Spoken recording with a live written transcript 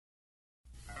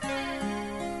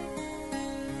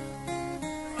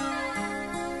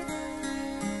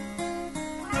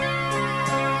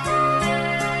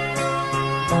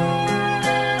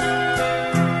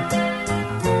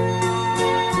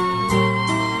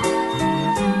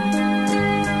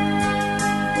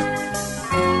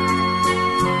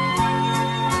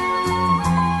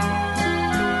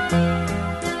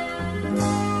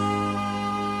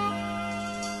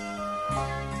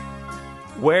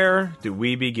do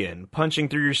we begin? Punching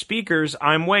through your speakers,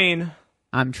 I'm Wayne.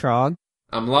 I'm Trog.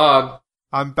 I'm Log.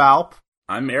 I'm Balp.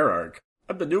 I'm Erarg.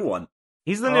 I'm the new one.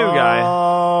 He's the new guy.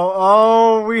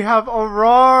 Oh, we have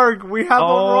Ararg. We have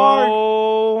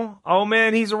Ararg. Oh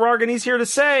man, he's Ararg and he's here to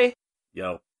say,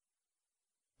 yo.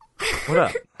 What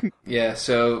up? Yeah,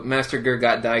 so Master Gur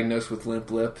got diagnosed with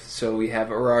limp lip, so we have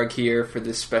Ararg here for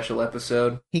this special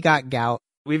episode. He got gout.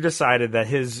 We've decided that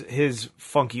his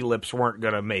funky lips weren't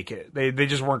gonna make it. They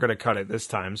just weren't gonna cut it this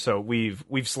time. So we've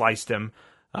sliced him.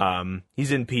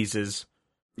 He's in pieces.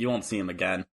 You won't see him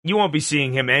again. You won't be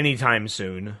seeing him anytime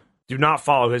soon. Do not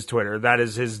follow his Twitter. That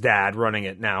is his dad running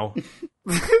it now.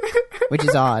 Which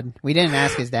is odd. We didn't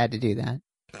ask his dad to do that.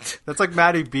 That's like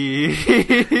Maddie B.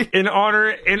 In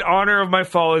honor of my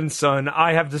fallen son,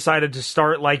 I have decided to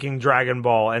start liking Dragon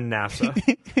Ball and NASA.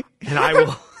 And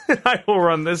I will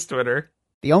run this Twitter.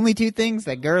 The only two things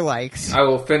that Gur likes. I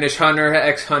will finish Hunter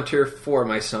x Hunter for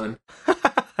my son.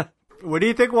 What do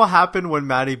you think will happen when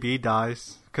Maddie B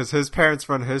dies? Because his parents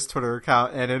run his Twitter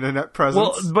account and internet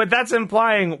presence. Well, but that's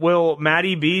implying, will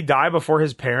Maddie B die before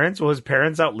his parents? Will his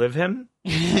parents outlive him?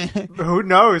 Who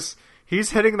knows?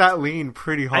 He's hitting that lean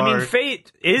pretty hard. I mean,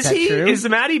 Fate, is he? True? Is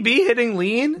Maddie B hitting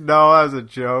lean? No, that was a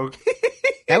joke.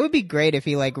 That would be great if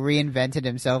he reinvented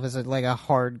himself as a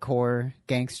hardcore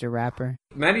gangster rapper.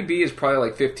 Matty B is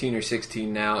probably 15 or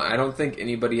 16 now. I don't think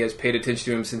anybody has paid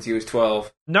attention to him since he was 12.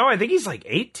 No, I think he's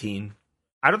 18.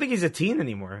 I don't think he's a teen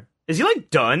anymore. Is he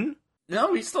done?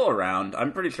 No, he's still around.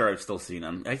 I'm pretty sure I've still seen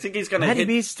him. I think he's gonna Maddie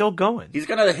B's still going. He's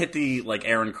gonna hit the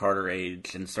Aaron Carter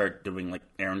age and start doing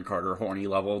Aaron Carter horny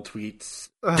level tweets.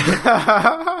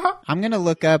 I'm gonna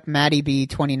look up Maddie B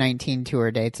 2019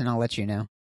 tour dates and I'll let you know.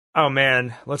 Oh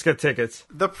man, let's get tickets.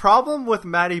 The problem with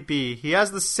Maddie B, he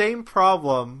has the same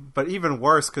problem, but even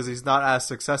worse because he's not as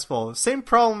successful. Same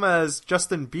problem as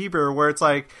Justin Bieber, where it's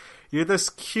you're this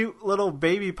cute little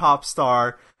baby pop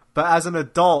star, but as an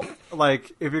adult,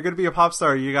 if you're gonna be a pop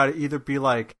star, you gotta either be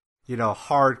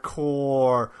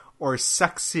hardcore or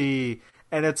sexy,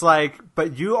 and it's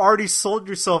but you already sold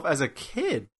yourself as a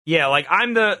kid. Yeah,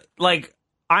 I'm the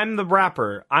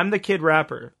rapper. I'm the kid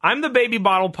rapper. I'm the baby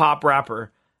bottle pop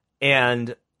rapper.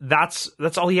 And that's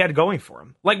all he had going for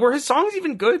him. Were his songs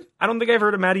even good? I don't think I've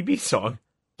heard a Maddie B song.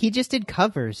 He just did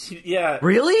covers. Yeah.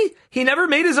 Really? He never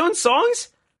made his own songs?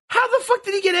 How the fuck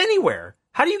did he get anywhere?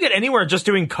 How do you get anywhere just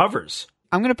doing covers?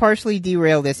 I'm gonna partially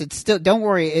derail this. It's still, don't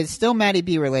worry, it's still Maddie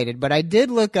B related, but I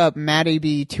did look up Maddie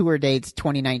B tour dates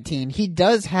 2019. He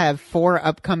does have 4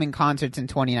 upcoming concerts in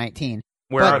 2019.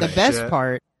 Where but are the they? best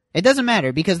part, it doesn't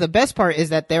matter, because the best part is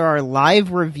that there are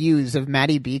live reviews of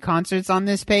Maddie B concerts on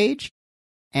this page.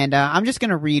 And I'm just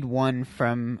gonna read one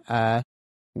from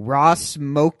Ross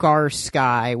Mokar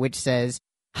Sky, which says,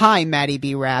 "Hi, Maddie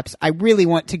B Raps. I really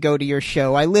want to go to your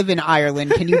show. I live in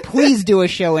Ireland. Can you please do a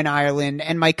show in Ireland?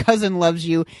 And my cousin loves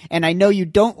you, and I know you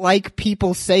don't like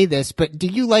people say this, but do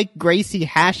you like Gracie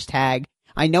hashtag?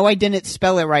 I know I didn't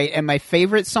spell it right, and my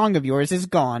favorite song of yours is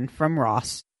Gone," from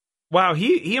Ross. Wow,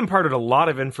 he imparted a lot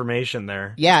of information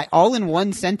there. Yeah, all in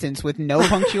one sentence with no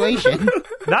punctuation.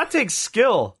 That takes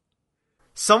skill.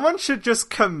 Someone should just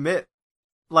commit.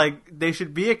 They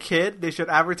should be a kid. They should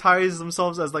advertise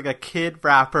themselves as a kid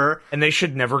rapper. And they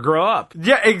should never grow up.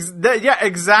 Yeah,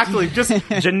 exactly. Just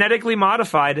genetically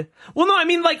modified. Well, no, I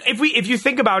mean, if you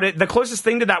think about it, the closest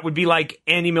thing to that would be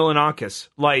Andy Milonakis.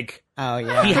 Oh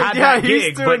yeah, he had Yeah, that gig,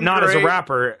 he's but not doing as a great.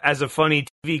 rapper, as a funny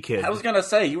TV kid. I was gonna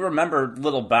say, you remember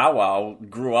Little Bow Wow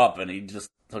grew up and he just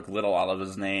took Little out of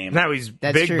his name. Now he's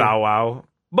That's Big true. Bow Wow.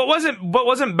 But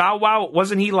wasn't Bow Wow?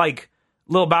 Wasn't he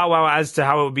Little Bow Wow as to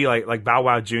how it would be like Bow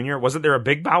Wow Jr.? Wasn't there a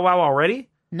Big Bow Wow already?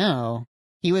 no,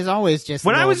 he was always just.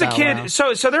 When I Lil was a Bow kid, Wow.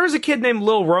 so there was a kid named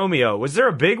Lil Romeo. Was there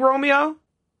a Big Romeo?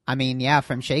 I mean, yeah,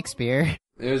 from Shakespeare.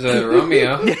 There's a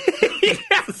Romeo.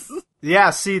 Yes. yeah.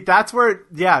 See, that's where.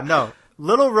 Yeah, no.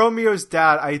 Little Romeo's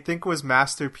dad, I think, was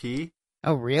Master P.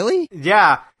 Oh really?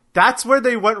 Yeah, that's where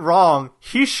they went wrong.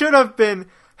 He should have been.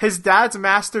 His dad's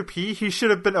Master P. He should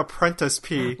have been Apprentice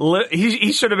P.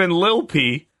 He should have been Lil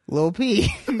P. Lil P.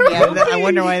 Yeah, I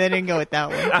wonder why they didn't go with that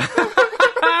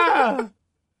one.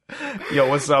 Yo,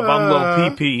 what's up? I'm Lil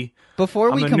PP.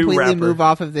 Before we I'm a new completely rapper. move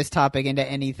off of this topic into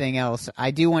anything else, I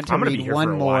do want to I'm gonna be read here one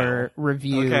for a more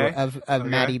review Okay. of Okay.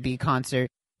 Maddie B concert.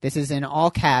 This is in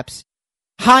all caps.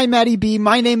 "Hi, Maddie B.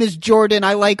 My name is Jordan.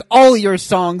 I like all your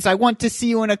songs. I want to see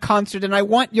you in a concert, and I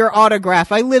want your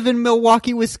autograph. I live in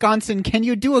Milwaukee, Wisconsin. Can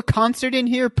you do a concert in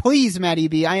here? Please, Maddie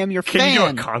B. I am your Can fan." you do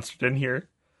a concert in here?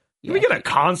 Can we Yeah. get a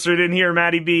concert in here,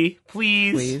 Maddie B?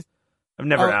 Please. Please. I've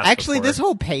never asked. Actually, before. this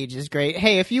whole page is great.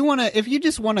 Hey, if you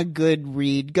just want a good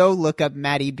read, go look up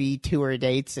Maddie B tour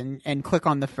dates and click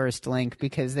on the first link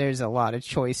because there's a lot of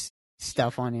choice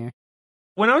stuff on here.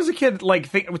 When I was a kid, we're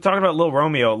talking about Lil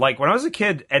Romeo. Like when I was a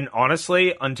kid, and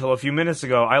honestly, until a few minutes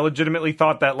ago, I legitimately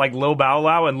thought that like Lil Bow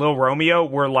Wow and Lil Romeo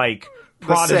were like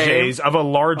prodigies of a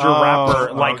larger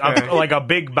rapper, like a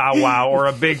big Bow Wow or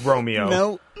a big Romeo.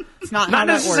 No, it's not. Not how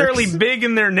that necessarily works. big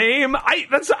in their name.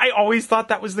 I always thought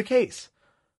that was the case.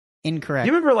 Incorrect.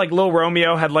 You remember like Lil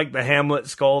Romeo had like the Hamlet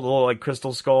skull, the little like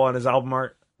crystal skull on his album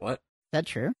art? What? Is that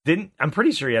true? I'm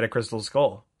pretty sure he had a crystal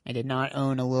skull. I did not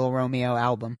own a Lil Romeo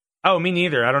album. Oh, me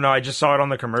neither. I don't know. I just saw it on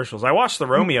the commercials. I watched the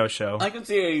Romeo show. I can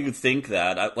see how you think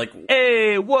that.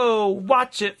 Hey, whoa,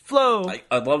 watch it flow.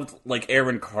 I loved like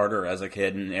Aaron Carter as a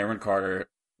kid, and Aaron Carter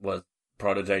was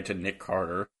protege to Nick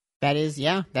Carter.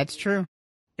 That's true.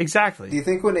 Exactly. Do you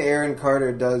think when Aaron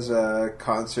Carter does a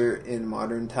concert in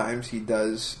modern times, he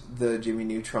does the Jimmy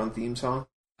Neutron theme song?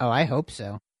 Oh, I hope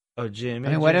so. Oh, Jimmy.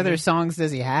 I mean, what Jimmy. other songs does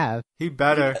he have? He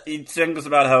better. He sings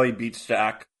about how he beats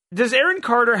Shaq. Does Aaron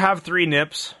Carter have 3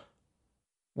 nips?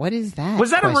 What is that?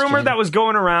 Was that a rumor question? that was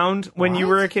going around when you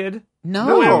What? were a kid?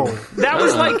 No. That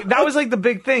was like the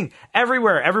big thing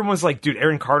everywhere. Everyone was like, "Dude,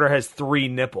 Aaron Carter has 3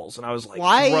 nipples," and I was like,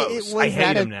 Why "Gross! was I hate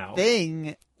that him a now."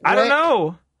 thing? I don't What?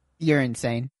 know. You're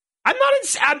insane. I'm not.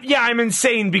 I'm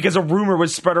insane because a rumor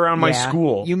was spread around my Yeah,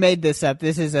 school. You made this up.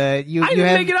 This is a you. I you didn't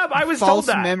have make it up. I was false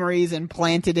told that. memories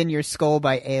implanted in your skull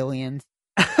by aliens.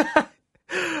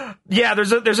 Yeah,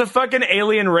 there's a fucking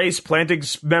alien race planting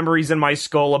memories in my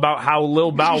skull about how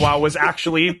Lil Bow Wow was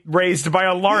actually raised by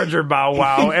a larger Bow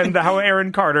Wow, and how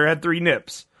Aaron Carter had 3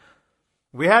 nips.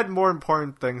 We had more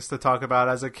important things to talk about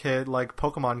as a kid, like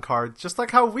Pokemon cards, just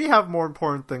like how we have more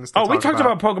important things to talk about. Oh, we talked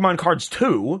about Pokemon cards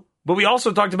too, but we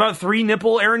also talked about 3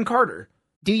 nipple Aaron Carter.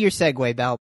 Do your segue,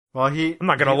 Bell. Well, I'm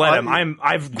not gonna let him.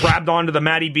 I've grabbed onto the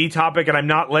Maddie B topic, and I'm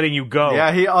not letting you go.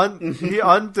 Yeah, he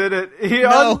undid it. He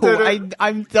No, undid it.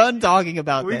 I'm done talking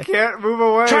about We this. can't move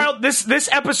away. Child, this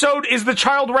episode is the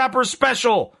Child Rapper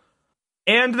special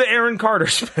and the Aaron Carter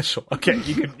special. Okay,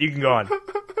 you can go on.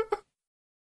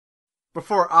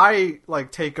 Before I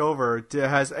take over,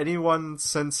 has anyone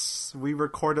since we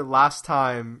recorded last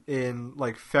time in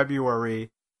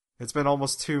February? It's been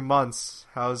almost 2 months.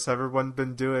 How's everyone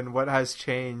been doing? What has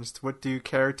changed? What do you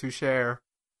care to share?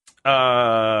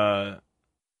 Well,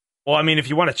 I mean, if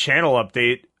you want a channel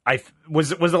update, was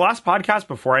the last podcast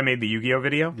before I made the Yu-Gi-Oh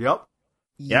video. Yep.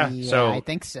 Yeah, so I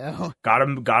think so. Got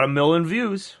a million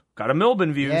views. Got a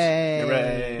Milbin views.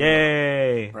 Yay!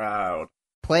 Yay! Proud.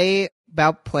 Play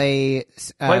Play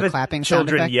the clapping sound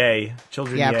children effect. yay.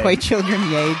 Children Yeah, yay. play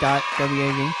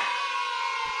childrenyay.wav.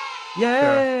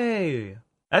 Yay!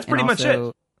 That's pretty And much also,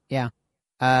 it. Yeah.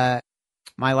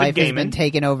 My life has gaming. been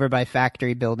taken over by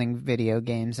factory building video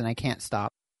games, and I can't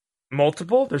stop.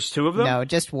 Multiple? There's 2 of them? No,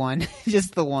 just one.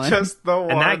 Just the one. Just the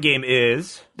one. And that game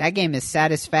is... That game is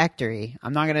Satisfactory.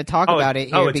 I'm not going to talk Oh, about it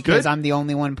oh, here it's because good? I'm the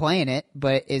only one playing it,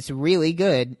 but it's really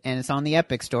good, and it's on the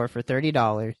Epic Store for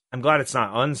 $30. I'm glad it's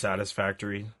not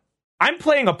unsatisfactory. I'm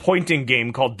playing a pointing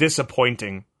game called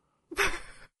Disappointing.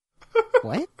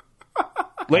 What?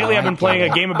 Lately, Oh, I've been I playing get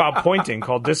a it. game about pointing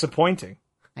called Disappointing.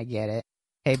 I get it.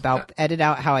 Hey, Bal, edit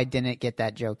out how I didn't get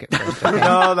that joke at first. Okay?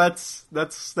 No, that's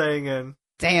staying in.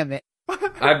 Damn it.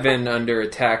 I've been under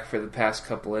attack for the past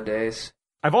couple of days.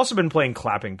 I've also been playing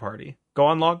Clapping Party. Go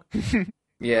on, Log.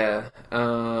 Yeah,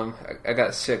 I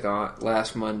got sick on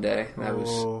last Monday.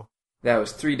 Oh. That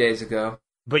was 3 days ago.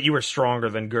 But you were stronger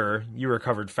than Gur. You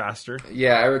recovered faster.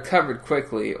 Yeah, I recovered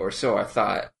quickly, or so I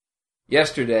thought.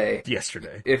 Yesterday,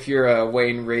 if you're a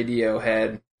Wayne radio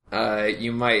head,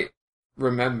 you might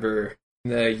remember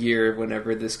the year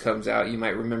whenever this comes out. You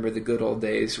might remember the good old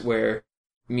days where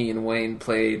me and Wayne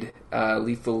played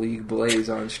Lethal League Blaze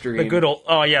on stream. The good old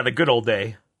day.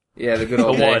 Yeah, the good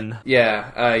old The day. one.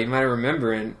 Yeah, you might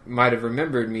have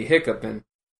remembered me hiccuping.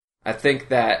 I think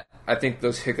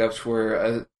those hiccups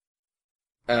were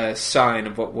a sign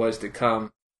of what was to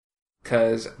come.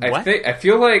 Because I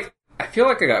feel like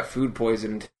I got food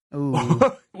poisoned. Ooh.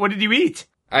 What did you eat?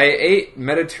 I ate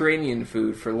Mediterranean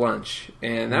food for lunch,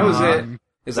 and that was it.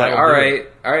 It's like, That'll all do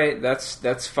right,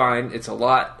 that's fine. It's a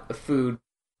lot of food,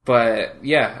 but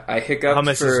yeah, I hiccuped.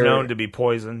 Hummus is known to be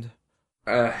poisoned.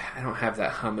 I don't have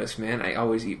that hummus, man. I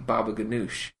always eat baba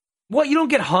ganoush. What, you don't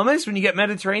get hummus when you get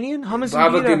Mediterranean? Hummus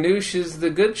Baba and pita? ganoush is the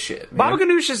good shit, man. Baba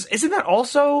ganoush isn't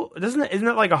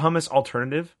that like a hummus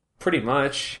alternative? Pretty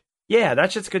much. Yeah,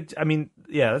 that shit's good. I mean,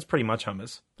 yeah, that's pretty much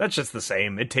hummus. That shit's the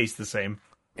same. It tastes the same.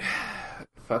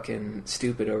 Fucking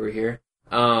stupid over here.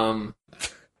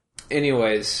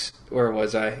 Anyways, where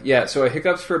was I? Yeah, so I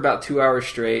hiccups for about 2 hours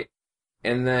straight.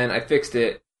 and then I fixed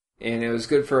it, and it was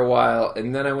good for a while,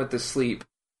 and then I went to sleep,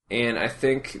 and I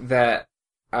think that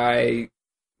I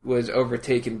was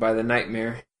overtaken by the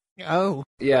nightmare. Oh.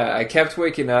 Yeah, I kept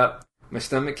waking up, my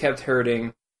stomach kept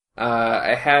hurting,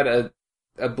 I had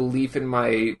a belief in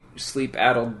my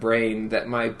sleep-addled brain that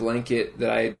my blanket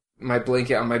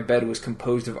on my bed was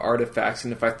composed of artifacts,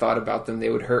 and if I thought about them, they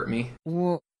would hurt me.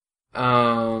 Well,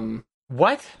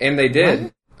 what? And they did.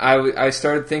 What? I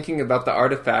started thinking about the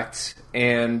artifacts,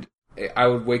 and I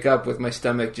would wake up with my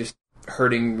stomach just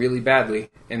hurting really badly,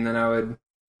 and then I would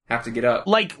have to get up.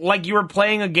 Like you were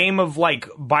playing a game of, like,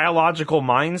 biological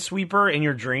minesweeper in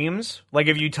your dreams? Like,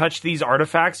 if you touched these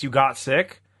artifacts, you got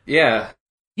sick? Yeah.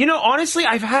 You know, honestly,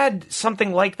 I've had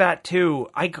something like that, too.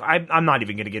 I'm not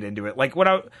even going to get into it. Like, when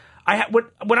I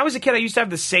was a kid, I used to have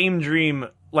the same dream,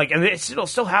 like, and it'll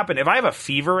still happen. If I have a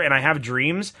fever and I have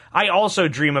dreams, I also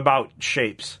dream about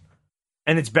shapes.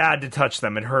 And it's bad to touch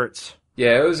them. It hurts.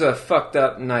 Yeah, it was a fucked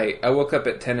up night. I woke up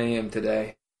at 10 a.m.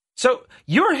 today. So,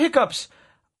 your hiccups...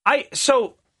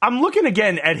 I'm looking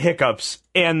again at hiccups,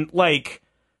 and, like...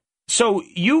 So,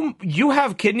 you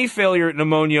have kidney failure,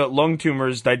 pneumonia, lung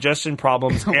tumors, digestion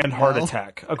problems, and heart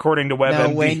attack, according to WebMD.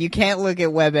 No, Wayne, you can't look at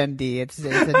WebMD. It's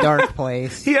a dark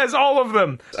place. He has all of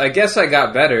them. I guess I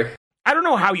got better. I don't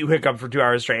know how you hiccup for 2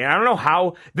 hours straight. I don't know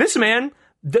how... This man,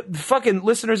 the fucking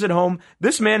listeners at home,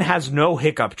 this man has no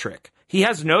hiccup trick. He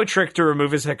has no trick to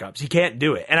remove his hiccups. He can't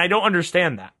do it. And I don't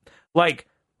understand that. Like,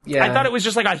 yeah. I thought it was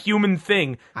just like a human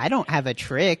thing. I don't have a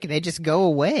trick. They just go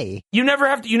away. You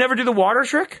never do the water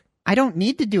trick? I don't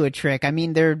need to do a trick. I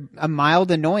mean, they're a mild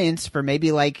annoyance for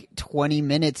maybe like 20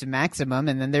 minutes maximum,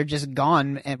 and then they're just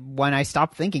gone when I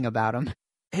stop thinking about them.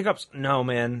 Hiccups? No,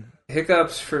 man.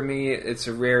 Hiccups, for me, it's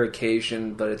a rare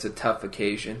occasion, but it's a tough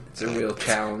occasion. It's a real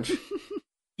challenge.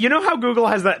 You know how Google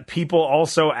has that people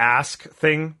also ask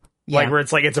thing? Yeah. Like, where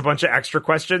it's like, it's a bunch of extra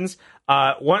questions?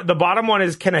 The bottom one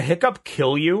is, can a hiccup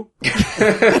kill you?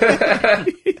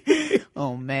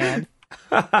 Oh, man.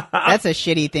 That's a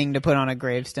shitty thing to put on a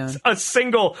gravestone. A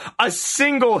single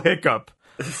hiccup.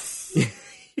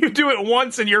 You do it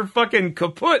once and you're fucking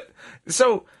kaput.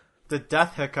 So the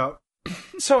death hiccup.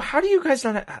 So how do you guys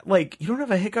not, like, you don't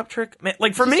have a hiccup trick? Man,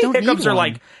 like, for me, hiccups are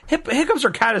like, hiccups are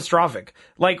catastrophic.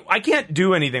 Like, I can't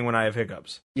do anything when I have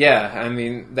hiccups. Yeah, I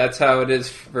mean, that's how it is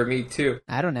for me, too.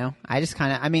 I don't know. I just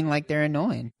kind of, I mean, like, they're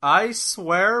annoying. I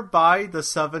swear by the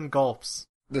 7 gulps.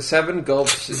 The 7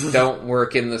 gulps don't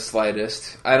work in the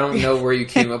slightest. I don't know where you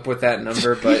came up with that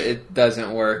number, but it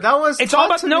doesn't work. It's all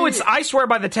about, no, it's, I swear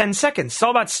by the 10 seconds. It's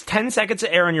all about 10 seconds of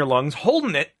air in your lungs,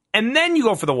 holding it, and then you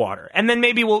go for the water. And then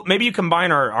maybe you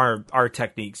combine our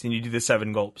techniques and you do the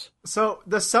 7 gulps. So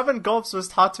the 7 gulps was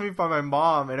taught to me by my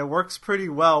mom, and it works pretty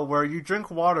well, where you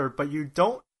drink water, but you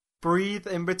don't breathe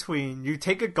in between. You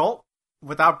take a gulp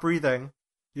without breathing,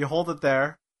 you hold it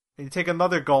there, and you take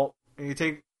another gulp, and you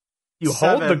take You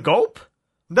 7. hold the gulp?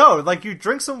 No, like you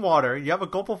drink some water, you have a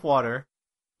gulp of water,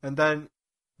 and then,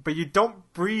 but you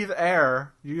don't breathe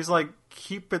air. You just like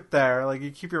keep it there, like you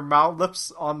keep your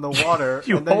lips on the water,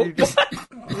 and then you just,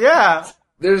 yeah.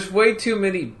 There's way too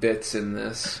many bits in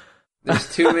this.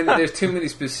 There's too many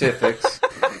specifics.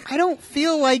 I don't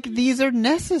feel like these are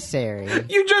necessary.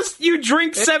 You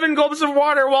drink 7 gulps of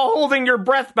water while holding your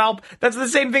breath, Balp. That's the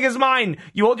same thing as mine.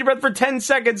 You hold your breath for 10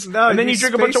 seconds, and then you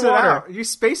drink a bunch of water. You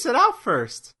space it out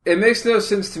first. It makes no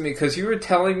sense to me, because you were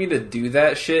telling me to do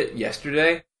that shit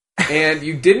yesterday, and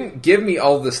you didn't give me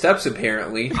all the steps,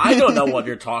 apparently. I don't know what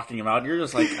you're talking about. You're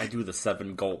just like, I do the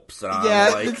 7 gulps. And yeah,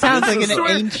 I'm like, it sounds like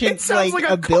an ancient like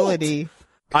ability. Cult.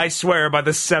 I swear by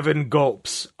the 7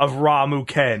 gulps of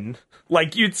Ramuken.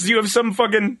 Like, you have some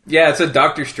fucking... Yeah, it's a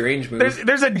Doctor Strange move.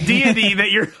 There's a deity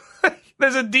that you're...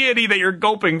 There's a deity that you're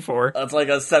gulping for. It's like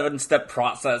a 7-step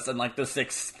process, and like the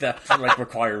 6th step like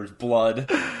requires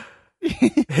blood.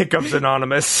 Hiccups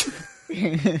Anonymous.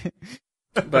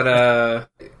 But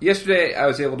yesterday I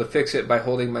was able to fix it by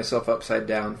holding myself upside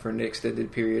down for an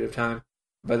extended period of time.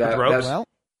 But that was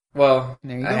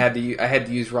I had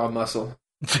to use raw muscle.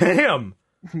 Damn.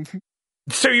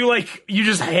 So you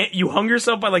hung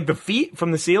yourself by like the feet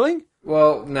from the ceiling?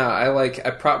 Well, no,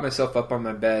 I propped myself up on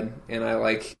my bed, and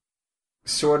I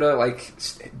sort of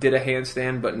did a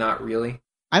handstand, but not really.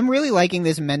 I'm really liking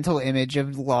this mental image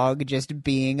of Log just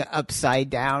being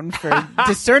upside down for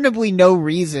discernibly no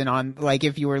reason on, like,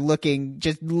 if you were looking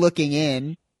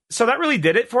in. So that really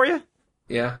did it for you?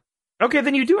 Yeah. Okay,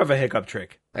 then you do have a hiccup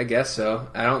trick. I guess so.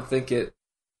 I don't think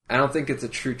it's a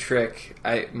true trick.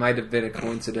 It might have been a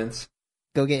coincidence.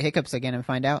 Go get hiccups again and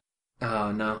find out.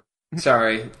 Oh, no.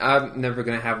 Sorry. I'm never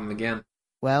going to have them again.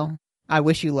 Well, I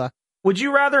wish you luck. Would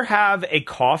you rather have a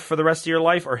cough for the rest of your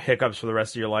life or hiccups for the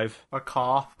rest of your life? A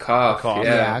cough. Cough.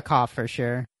 Yeah, a cough for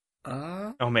sure.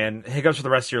 Oh man, hiccups for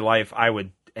the rest of your life. I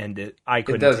would end it. I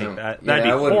couldn't take that. That'd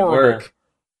be wouldn't horrible. work.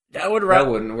 That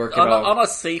wouldn't work at all. On a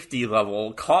safety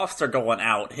level, coughs are going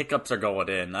out, hiccups are going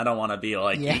in. I don't want to be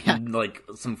eating like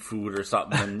some food or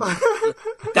something.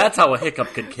 That's how a hiccup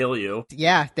could kill you.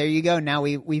 Yeah, there you go. Now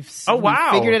we've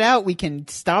wow. figured it out. We can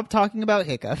stop talking about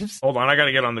hiccups. Hold on, I got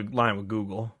to get on the line with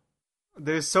Google.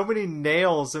 There's so many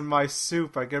nails in my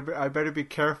soup. I better be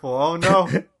careful. Oh no.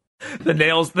 The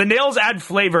nails add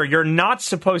flavor. You're not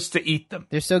supposed to eat them.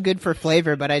 They're so good for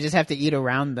flavor, but I just have to eat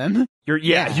around them.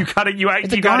 You gotta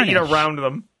eat around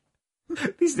them.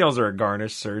 These nails are a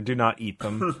garnish, sir. Do not eat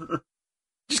them.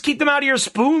 Just keep them out of your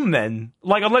spoon, then.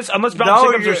 Like unless Bounce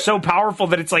Hiccups are so powerful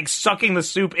that it's like sucking the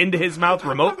soup into his mouth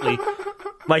remotely,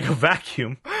 like a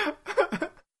vacuum.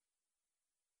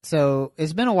 So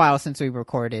it's been a while since we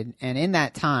recorded, and in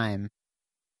that time,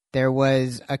 there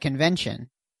was a convention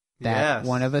that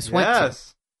one of us went to.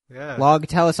 Yeah. Log,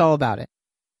 tell us all about it.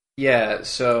 Yeah,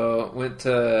 so went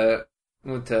to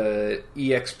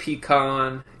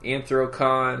EXPCon,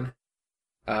 AnthroCon.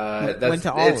 Went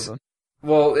to all of them.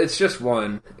 Well, it's just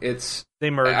one. They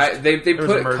merged. They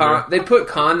put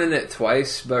con in it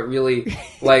twice, but really,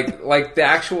 like the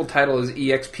actual title is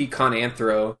EXPCon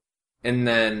Anthro, and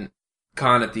then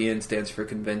con at the end stands for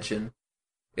convention.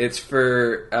 It's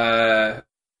for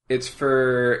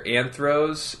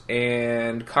anthros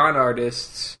and con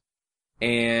artists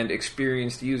and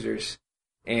experienced users,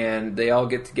 and they all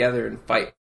get together and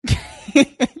fight.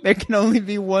 There can only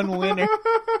be one winner.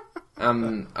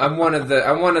 I'm one of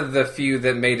the few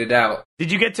that made it out. Did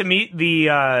you get to meet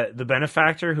the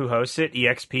benefactor who hosts it,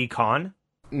 EXP Con?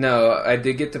 No, I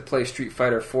did get to play Street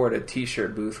Fighter 4 at a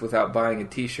t-shirt booth without buying a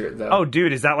t-shirt though. Oh,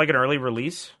 dude, is that like an early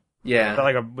release? Yeah.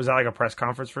 Was that like a press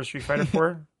conference for Street Fighter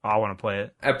 4? Oh, I want to play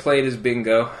it. I played as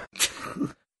Bingo.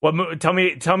 Tell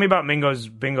me about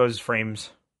Bingo's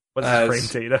frames. What's his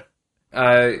frame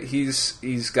data?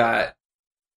 He's got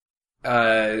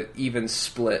even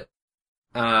split.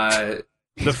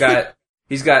 He's got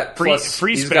free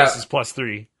space is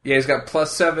 +3. Yeah, he's got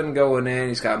 +7 going in.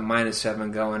 He's got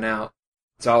 -7 going out.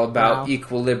 It's all about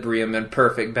equilibrium and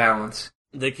perfect balance.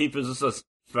 They keep is this a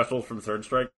special from Third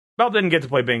Strike? Bell didn't get to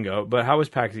play Bingo, but how was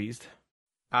PAX East?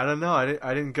 I don't know.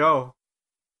 I didn't go.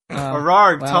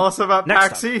 Ararg, tell us about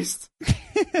PAX East.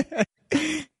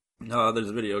 No, there's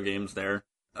video games there.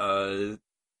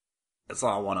 It's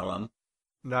not one of them.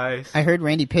 Nice. I heard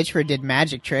Randy Pitchford did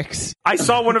magic tricks. I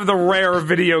saw one of the rare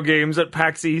video games at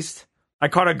PAX East. I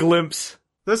caught a glimpse.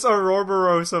 This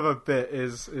Ouroboros of a bit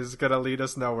is gonna lead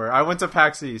us nowhere. I went to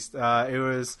PAX East. It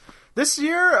was this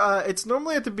year. It's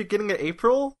normally at the beginning of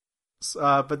April,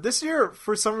 but this year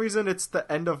for some reason it's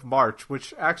the end of March,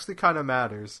 which actually kind of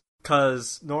matters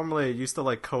because normally it used to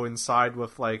like coincide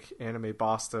with like Anime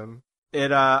Boston.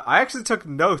 I actually took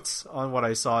notes on what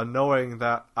I saw, knowing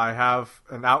that I have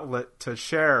an outlet to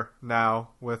share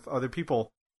now with other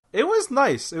people. It was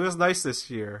nice. It was nice this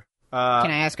year.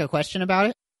 Can I ask a question about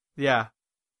it? Yeah.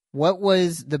 What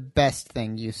was the best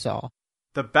thing you saw?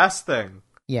 The best thing?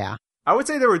 Yeah. I would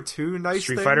say there were two nice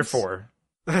Street things. Fighter 4.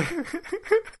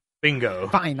 Bingo.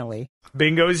 Finally.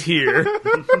 Bingo's here.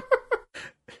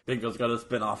 Bingo's got a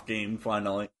spin-off game,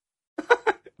 finally.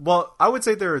 Well, I would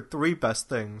say there are three best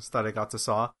things that I got to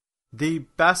saw. The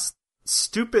best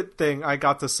stupid thing I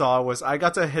got to saw was I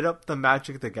got to hit up the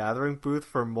Magic the Gathering booth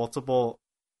for multiple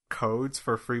codes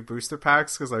for free booster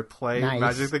packs because I play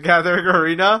Magic the Gathering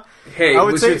Arena. Hey,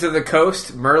 Wizards of the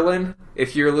Coast, Merlin,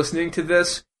 if you're listening to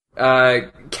this,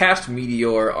 cast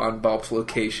Meteor on Bob's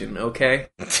location, okay?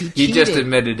 He just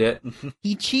admitted it.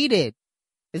 He cheated.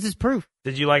 This is proof.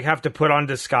 Did you have to put on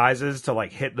disguises to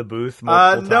hit the booth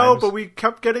multiple no, times? but we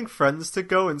kept getting friends to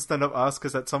go instead of us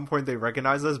because at some point they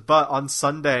recognized us. But on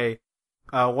Sunday,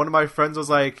 one of my friends was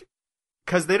like,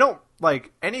 because they don't,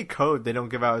 any code they don't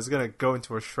give out is going to go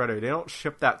into a shredder. They don't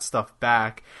ship that stuff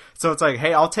back. So it's like,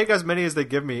 hey, I'll take as many as they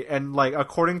give me. And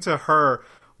according to her,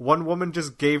 one woman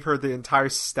just gave her the entire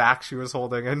stack she was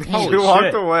holding and she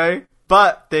walked away.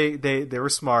 But they were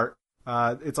smart.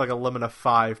 It's a limit of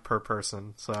 5 per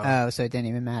person. So so it didn't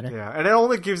even matter. Yeah, and it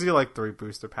only gives you 3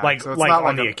 booster packs. So it's not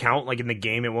on the account, in the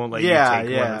game, it won't let you take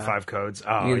more than 5 codes.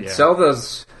 Oh, you can sell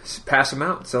those, pass them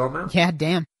out, sell them out. Yeah,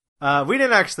 damn. We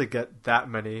didn't actually get that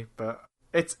many, but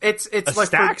it's a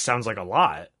stack sounds like a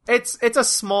lot. It's a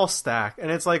small stack,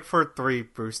 and it's for 3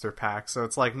 booster packs, so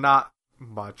it's not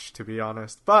much to be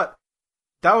honest. But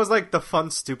that was the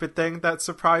fun stupid thing that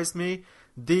surprised me.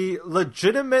 The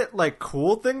legitimate, like,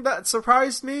 cool thing that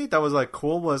surprised me, that was, like,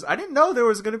 cool, was I didn't know there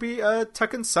was going to be a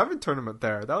Tekken 7 tournament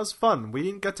there. That was fun. We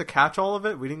didn't get to catch all of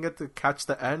it. We didn't get to catch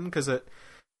the end because it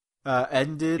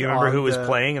ended. You remember who was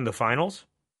playing in the finals?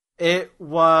 It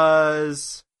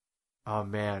was... Oh,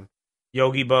 man.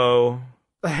 Yogi-Bo,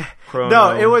 Chrono.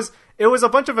 No, it was a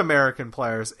bunch of American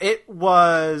players. It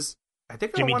was... I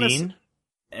think Jimmy Dean?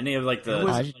 Any of, like,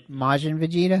 the... Majin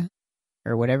Vegeta?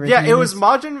 Or whatever. Yeah, it was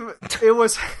Majin. It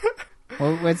was.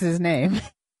 What's his name?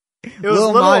 It was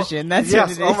Little Majin. That's yes.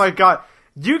 what it is. Oh my god,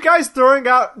 you guys throwing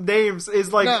out names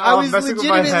is like I was messing with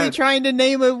my legitimately head. trying to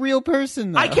name a real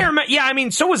person. Though. I can't remember. Yeah, I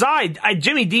mean, so was I.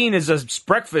 Jimmy Dean is a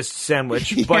breakfast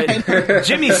sandwich, but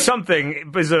Jimmy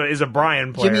something is a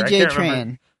Brian player. Jimmy J.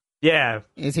 Tran. Yeah,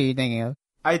 is who you're thinking of.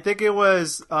 I think it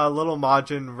was Little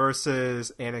Majin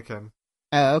versus Anakin.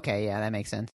 Oh, okay, yeah, that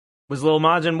makes sense. Was Little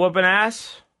Majin whooping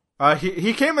ass?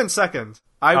 He came in second.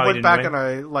 I went back and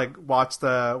I like watched it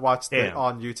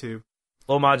on YouTube.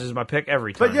 Little Majin is my pick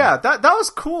every time. But yeah, that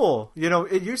was cool. You know,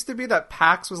 it used to be that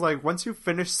PAX was like once you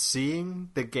finished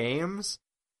seeing the games,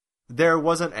 there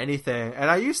wasn't anything. And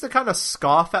I used to kind of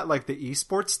scoff at like the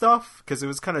esports stuff because it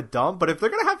was kind of dumb. But if they're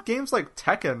gonna have games like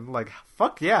Tekken, like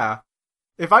fuck yeah.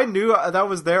 If I knew that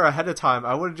was there ahead of time,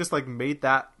 I would have just like made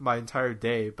that my entire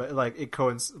day. But like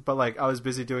but like I was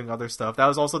busy doing other stuff. That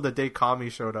was also the day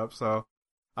Kami showed up, so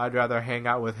I'd rather hang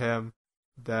out with him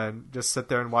than just sit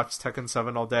there and watch Tekken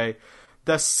 7 all day.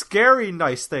 The scary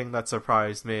nice thing that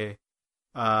surprised me,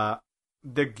 the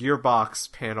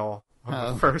Gearbox panel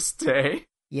on the first day.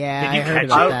 Yeah, I heard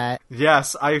about that.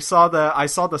 Yes, I saw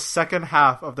the second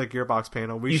half of the Gearbox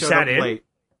panel. We showed up late.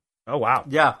 Oh wow.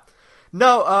 Yeah.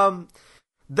 No,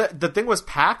 The thing was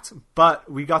packed, but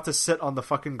we got to sit on the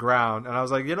fucking ground, and I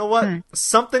was like, you know what?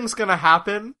 Something's gonna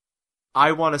happen.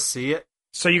 I want to see it.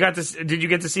 So you got to? Did you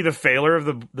get to see the failure of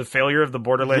the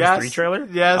Borderlands 3 trailer?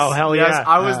 Yes. Oh hell yes, yeah!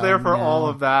 I was there for all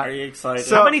of that. Are you excited?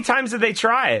 So, how many times did they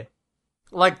try?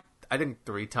 Like I think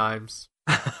 3 times.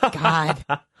 God.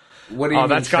 What do you mean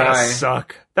that's try? gotta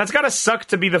suck. That's gotta suck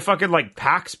to be the fucking like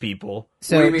PAX people.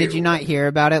 So did you not hear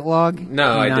about it, Log?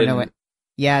 No, I didn't.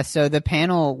 Yeah, so the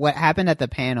panel, what happened at the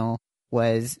panel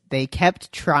was they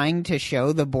kept trying to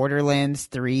show the Borderlands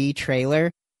 3 trailer,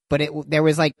 but there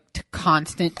was like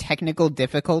constant technical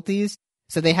difficulties,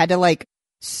 so they had to like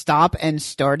stop and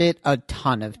start it a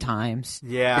ton of times.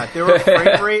 Yeah, there were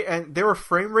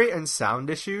frame rate and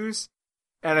sound issues,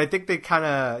 and I think they kind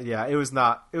of it was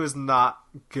not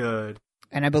good.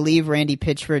 And I believe Randy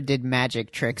Pitchford did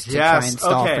magic tricks to try and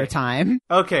stall for time.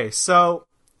 Okay, so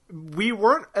we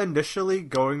weren't initially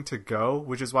going to go,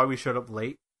 which is why we showed up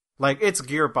late. Like, it's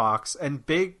Gearbox, and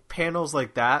big panels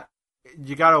like that,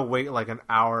 you gotta wait like an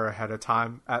hour ahead of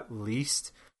time at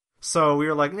least. So we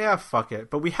were like, yeah, fuck it.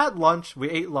 But we had lunch, we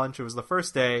ate lunch, it was the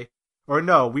first day. Or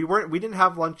no, we didn't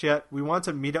have lunch yet. We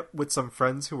wanted to meet up with some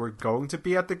friends who were going to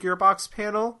be at the Gearbox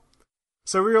panel.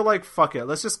 So we were like, fuck it,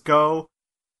 let's just go.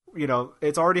 You know,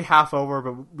 it's already half over,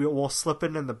 but we'll slip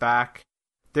in the back.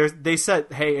 They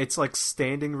said, hey, it's like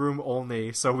standing room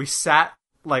only. So we sat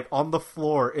like on the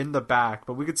floor in the back,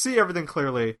 but we could see everything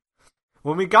clearly.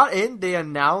 When we got in, they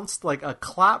announced like a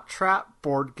Claptrap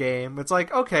board game. It's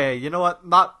like, okay, you know what?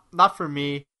 Not for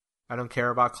me. I don't care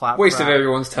about Claptrap. Waste of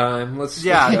everyone's time.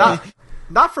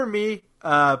 Not for me.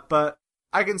 But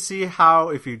I can see how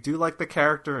if you do like the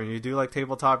character and you do like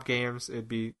tabletop games, it'd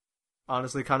be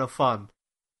honestly kind of fun.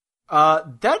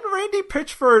 Then Randy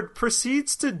Pitchford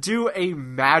proceeds to do a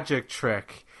magic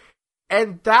trick.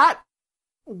 And that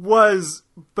was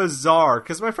bizarre,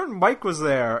 because my friend Mike was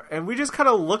there, and we just kind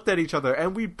of looked at each other,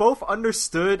 and we both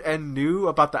understood and knew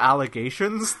about the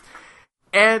allegations.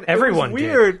 And everyone it was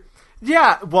weird. Did.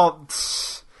 Yeah, well,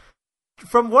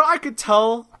 from what I could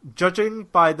tell, judging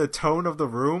by the tone of the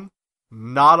room,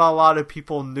 not a lot of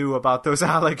people knew about those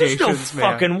allegations, There's no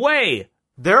fucking way!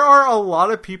 There are a lot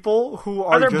of people who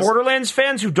are there Borderlands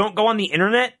fans who don't go on the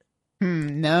internet?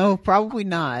 No, probably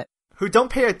not. Who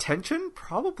don't pay attention?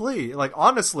 Probably. Like,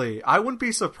 honestly, I wouldn't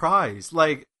be surprised.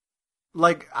 It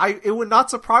would not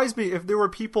surprise me if there were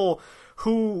people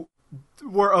who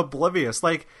were oblivious.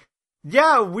 Like,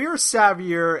 yeah, we're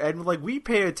savvier and, like, we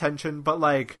pay attention, but,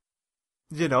 like,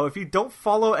 you know, if you don't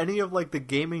follow any of, like, the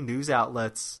gaming news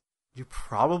outlets, you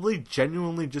probably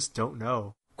genuinely just don't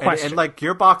know. And like,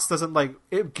 Gearbox doesn't, like,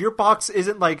 Gearbox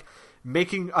isn't, like,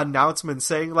 making announcements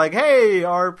saying, like, hey,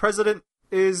 our president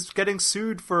is getting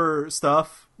sued for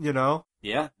stuff, you know?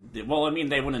 Yeah. Well, I mean,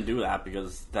 they wouldn't do that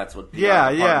because that's what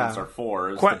departments are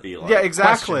for, is to be like... Yeah,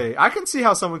 exactly. I can see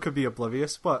how someone could be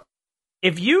oblivious, but...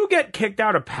 If you get kicked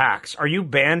out of PAX, are you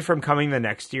banned from coming the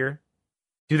next year?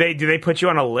 Do they put you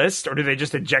on a list, or do they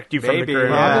just eject you from the career?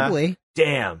 Probably.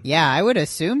 Damn. Yeah, I would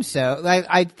assume so.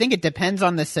 I think it depends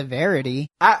on the severity.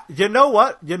 You know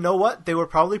what? They would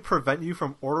probably prevent you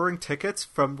from ordering tickets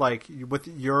from like with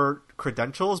your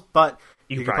credentials, but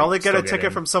you could probably get a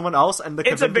ticket from someone else, and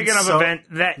it's a big enough event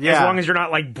that as long as you're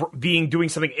not like doing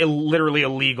something literally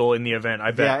illegal in the event,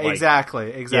 I bet. Yeah,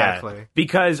 exactly. Yeah,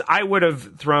 because I would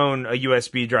have thrown a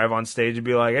USB drive on stage and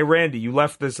be like, "Hey, Randy, you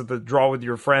left this at the Draw with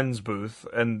Your Friends booth,"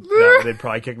 and they'd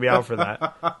probably kick me out for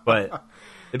that. But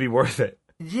it'd be worth it.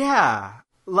 Yeah,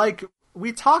 like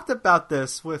we talked about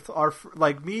this with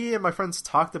me and my friends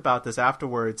talked about this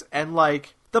afterwards, and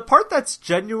like the part that's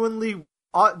genuinely.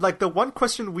 Like, the one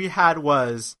question we had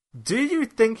was, do you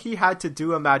think he had to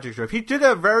do a magic trick? He did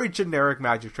a very generic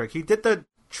magic trick. He did the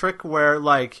trick where,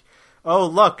 like, oh,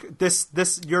 look,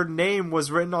 your name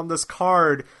was written on this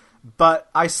card, but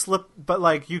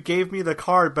you gave me the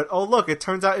card, but oh, look, it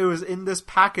turns out it was in this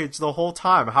package the whole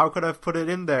time. How could I have put it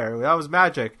in there? That was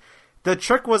magic. The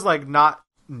trick was, like, not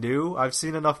new. I've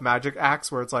seen enough magic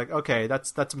acts where it's like, okay,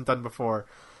 that's been done before.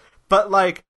 But,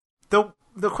 like, the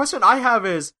question I have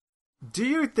is, do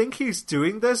you think he's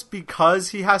doing this because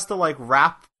he has to, like,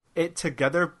 wrap it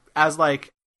together as,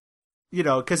 like, you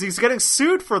know, because he's getting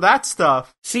sued for that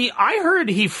stuff? See, I heard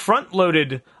he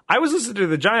front-loaded... I was listening to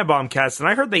the Giant Bomb cast, and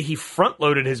I heard that he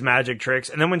front-loaded his magic tricks,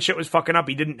 and then when shit was fucking up,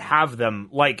 he didn't have them.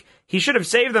 Like, he should have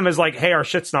saved them as, like, hey, our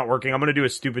shit's not working, I'm gonna do a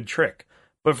stupid trick.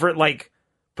 But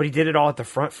he did it all at the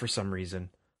front for some reason.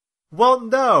 Well,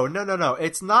 no.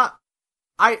 It's not...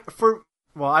 I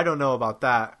don't know about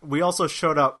that. We also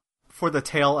showed up for the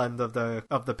tail end of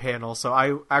the panel, so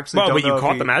I actually don't know. But you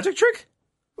caught the magic trick?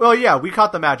 Well, yeah, we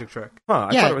caught the magic trick. Huh,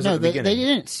 I thought it was at the beginning. They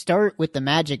didn't start with the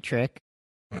magic trick.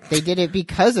 They did it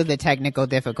because of the technical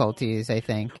difficulties, I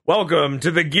think. Welcome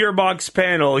to the Gearbox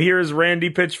panel. Here's Randy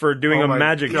Pitchford doing a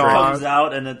magic trick. He comes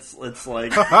out and it's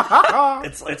like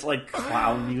it's like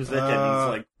clown music, and he's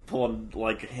like pulling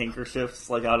like handkerchiefs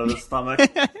like out of his stomach.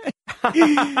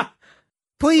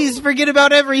 Please forget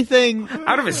about everything.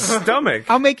 Out of his stomach.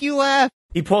 I'll make you laugh.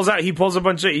 He pulls a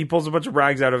bunch of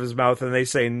rags out of his mouth, and they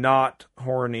say "not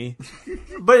horny."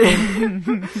 But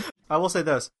I will say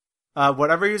this: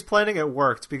 whatever he was planning, it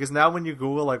worked, because now when you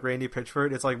Google like Randy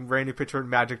Pitchford, it's like Randy Pitchford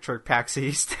magic trick PAX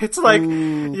East. It's like,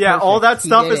 perfect. All that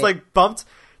stuff is like bumped.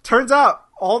 Turns out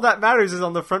all that matters is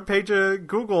on the front page of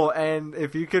Google, and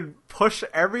if you could push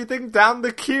everything down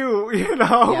the queue, you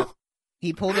know. Yeah.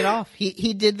 He pulled it off.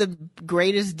 He did the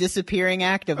greatest disappearing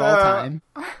act of all time.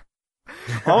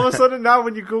 All of a sudden now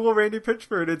when you Google Randy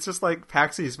Pitchford, it's just like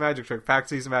PAX East magic trick,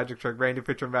 PAX East magic trick, Randy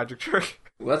Pitchford magic trick.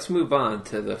 Let's move on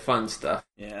to the fun stuff.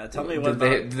 Yeah, tell me what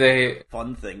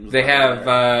fun things. They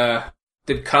have,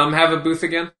 did Cum have a booth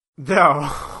again? No.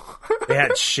 They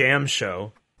had Sham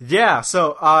Show. Yeah,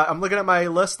 so I'm looking at my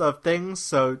list of things.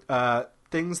 So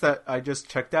things that I just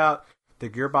checked out. The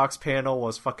Gearbox panel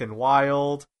was fucking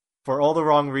wild. For all the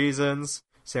wrong reasons.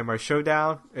 Samurai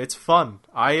Showdown, it's fun.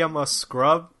 I am a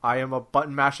scrub. I am a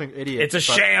button-mashing idiot. It's a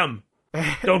sham.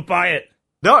 Don't buy it.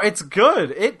 No, it's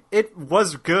good. It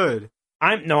was good.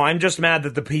 I'm just mad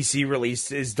that the PC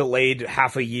release is delayed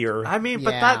half a year. I mean,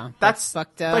 but that's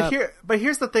fucked up. But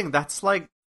here's the thing. That's like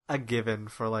a given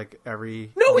for like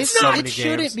every. No, it's not. It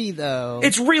shouldn't be though.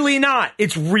 It's really not.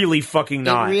 It's really fucking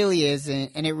not. It really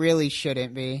isn't, and it really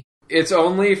shouldn't be. It's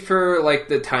only for like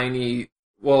the tiny.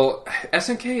 Well,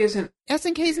 SNK isn't.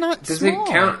 SNK's not doesn't small.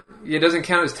 Count. It doesn't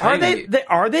count as tiny.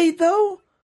 Are they though?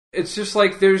 It's just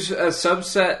like there's a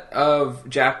subset of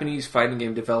Japanese fighting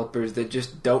game developers that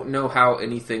just don't know how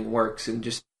anything works and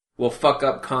just will fuck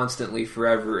up constantly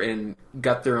forever and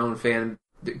gut their own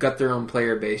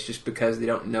player base just because they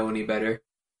don't know any better.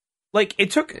 Like it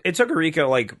took Arika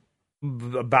like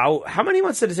about how many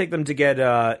months did it take them to get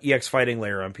EX Fighting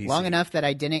Layer on PC? Long enough that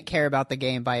I didn't care about the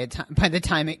game by the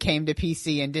time it came to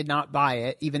PC and did not buy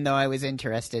it, even though I was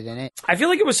interested in it. I feel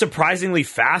like it was surprisingly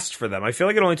fast for them. I feel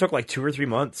like it only took like 2 or 3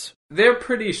 months. They're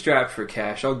pretty strapped for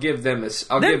cash. I'll give them a pass.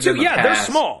 They're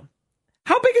small.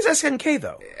 How big is SNK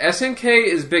though? SNK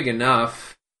is big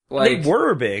enough. Like, they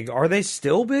were big. Are they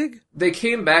still big? They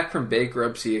came back from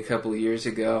bankruptcy a couple of years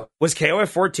ago. Was KOF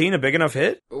 14 a big enough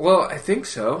hit? Well, I think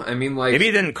so. I mean, like... Maybe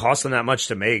it didn't cost them that much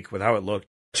to make with how it looked.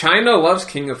 China loves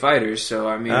King of Fighters, so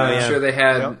I mean, I'm sure they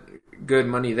had good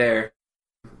money there.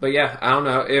 But yeah, I don't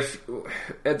know. If,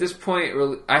 at this point,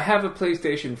 I have a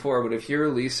PlayStation 4, but if you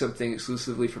release something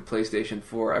exclusively for PlayStation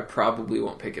 4, I probably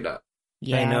won't pick it up.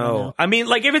 Yeah, I know. I mean,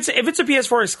 like, if it's a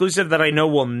PS4 exclusive that I know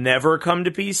will never come to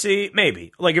PC,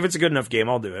 maybe. Like, if it's a good enough game,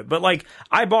 I'll do it. But, like,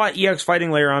 I bought EX Fighting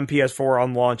Layer on PS4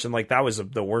 on launch, and, like, that was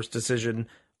the worst decision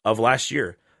of last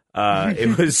year.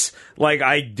 It was like,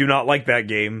 I do not like that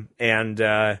game, and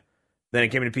then it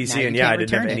came into PC, and I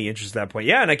didn't have any interest at that point.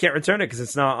 Yeah, and I can't return it because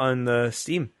it's not on the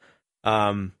Steam.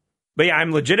 But yeah,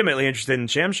 I'm legitimately interested in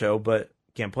Sham Show, but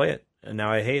can't play it, and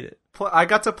now I hate it. I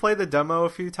got to play the demo a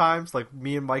few times. Like,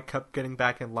 me and Mike kept getting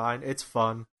back in line. It's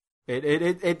fun. It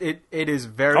is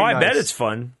very nice. I bet it's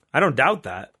fun. I don't doubt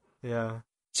that. Yeah.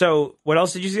 So, what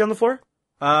else did you see on the floor?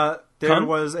 There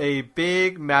was a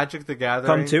big Magic the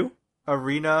Gathering 2?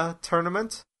 Arena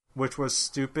tournament, which was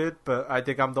stupid, but I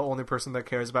think I'm the only person that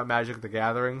cares about Magic the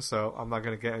Gathering, so I'm not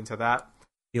going to get into that.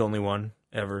 The only one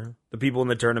ever. The people in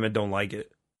the tournament don't like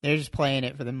it. They're just playing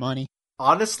it for the money.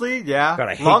 Honestly, yeah. God,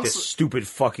 I hate this stupid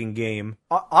fucking game.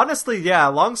 Honestly, yeah.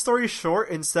 Long story short,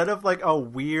 instead of like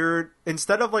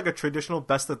a traditional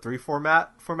best of 3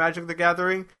 format for Magic the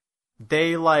Gathering,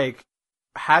 they like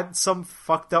had some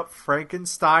fucked up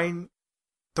Frankenstein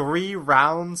 3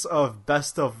 rounds of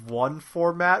best of 1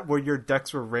 format where your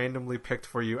decks were randomly picked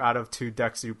for you out of 2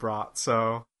 decks you brought.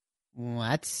 So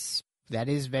that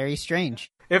is very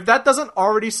strange. If that doesn't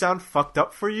already sound fucked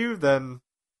up for you, then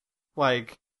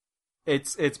like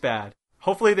it's bad.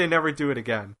 Hopefully they never do it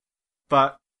again.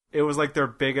 But it was like their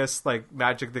biggest like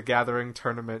Magic the Gathering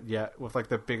tournament yet, with like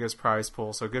the biggest prize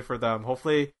pool. So good for them.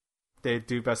 Hopefully they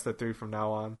do best of 3 from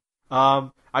now on.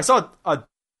 I saw a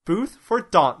booth for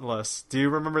Dauntless. Do you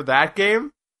remember that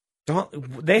game? They're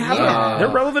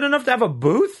relevant enough to have a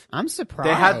booth? I'm surprised.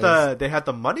 They had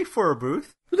the money for a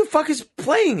booth. Who the fuck is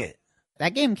playing it?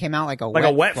 That game came out like a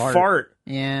wet fart.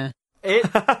 Yeah.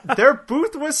 Their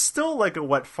booth was still like a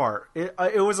wet fart.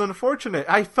 It was unfortunate.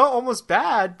 I felt almost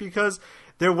bad because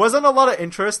there wasn't a lot of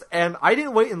interest, and I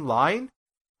didn't wait in line,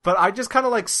 but I just kind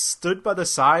of like stood by the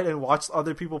side and watched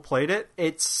other people played it.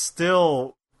 It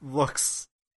still looks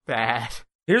bad.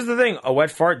 Here's the thing: a wet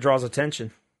fart draws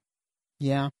attention.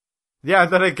 Yeah. Yeah,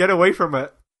 and then I get away from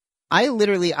it.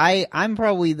 I'm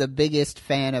probably the biggest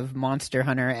fan of Monster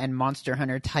Hunter and Monster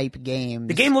Hunter type games.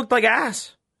 The game looked like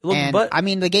ass.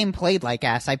 The game played like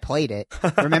ass. I played it.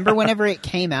 Remember whenever it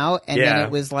came out and then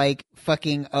it was like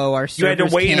fucking, our servers you had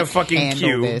to wait in a fucking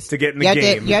queue to get in the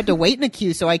game. You had to wait in a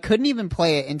queue, so I couldn't even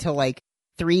play it until like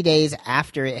 3 days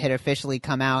after it had officially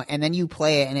come out. And then you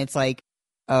play it and it's like,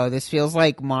 oh, this feels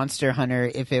like Monster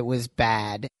Hunter if it was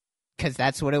bad. Because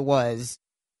that's what it was.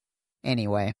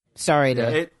 Anyway, sorry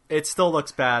to... It still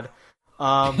looks bad.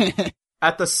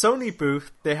 At the Sony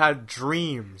booth, they had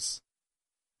Dreams.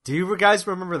 Do you guys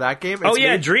remember that game?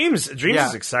 Dreams. Dreams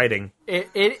is exciting.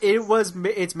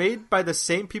 It's made by the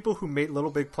same people who made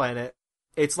Little Big Planet.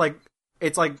 It's like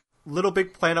Little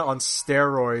Big Planet on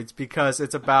steroids because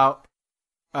it's about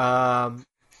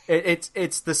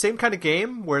it's the same kind of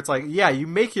game where it's like, yeah, you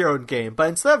make your own game, but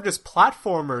instead of just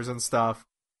platformers and stuff,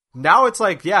 now it's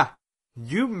like, yeah,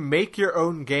 you make your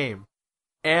own game.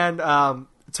 And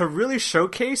to really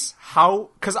showcase how...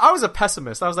 Because I was a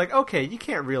pessimist. I was like, okay, you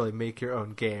can't really make your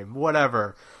own game.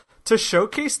 Whatever. To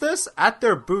showcase this, at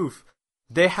their booth,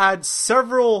 they had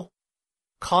several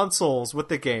consoles with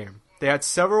the game. They had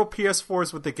several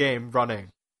PS4s with the game running.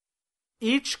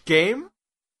 Each game...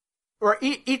 Or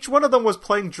each one of them was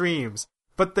playing Dreams,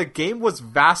 but the game was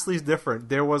vastly different.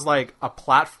 There was like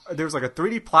there was like a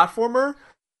 3D platformer.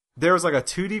 There was like a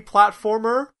 2D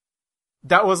platformer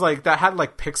that had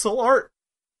like pixel art.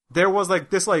 There was like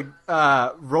this like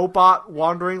robot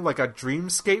wandering like a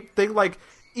dreamscape thing. Like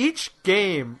each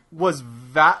game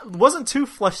wasn't too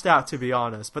fleshed out, to be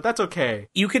honest, but that's okay.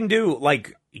 You can do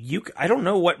like I don't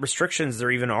know what restrictions there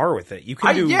even are with it. You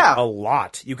can do a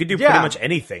lot. You can do pretty much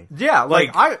anything. Yeah,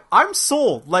 like I'm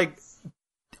sold. Like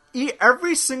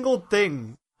every single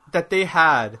thing that they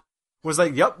had was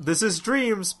like, yep, this is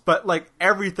Dreams, but like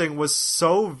everything was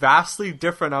so vastly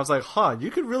different. I was like,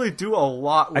 you could really do a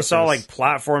lot with I saw this. like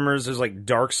platformers, there's like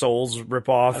Dark Souls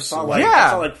ripoffs. I saw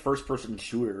like first person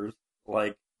shooters.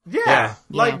 Like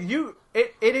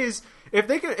it is if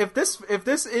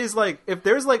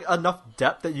there's like enough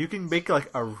depth that you can make like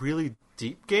a really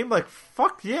deep game, like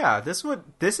fuck yeah, this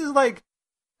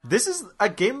is a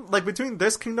game like between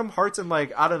this Kingdom Hearts and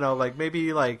like I don't know, like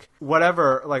maybe like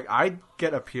whatever, like I'd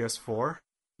get a PS4.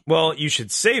 Well, you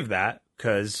should save that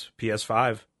because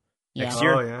PS5 next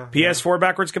year. Oh, yeah. PS4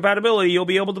 backwards compatibility, you'll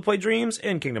be able to play Dreams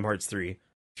and Kingdom Hearts 3.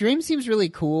 Dreams seems really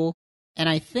cool, and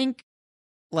I think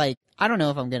like I don't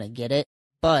know if I'm gonna get it,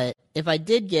 but if I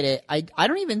did get it, I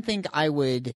don't even think I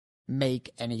would make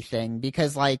anything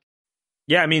because like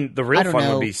I mean the real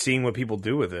fun would be seeing what people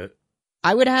do with it.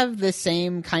 I would have the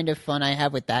same kind of fun I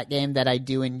have with that game that I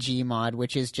do in Gmod,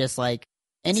 which is just like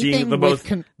anything seeing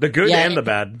the good and the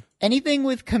bad. anything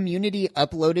with community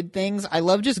uploaded things, I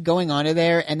love just going onto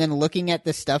there and then looking at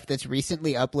the stuff that's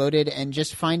recently uploaded and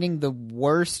just finding the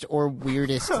worst or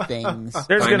weirdest things.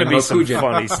 There's going to be some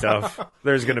funny stuff.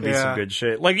 There's going to be some good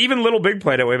shit. Like, even Little Big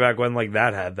played it way back when, like,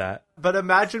 that had that. But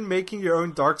imagine making your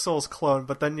own Dark Souls clone,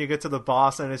 but then you get to the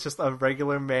boss and it's just a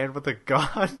regular man with a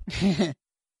gun.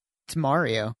 It's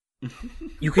Mario.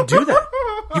 You could do that.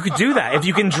 You could do that. If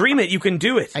you can dream it, you can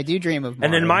do it. I do dream of Mario.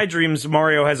 And in my dreams,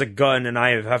 Mario has a gun and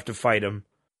I have to fight him.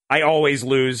 I always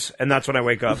lose, and that's when I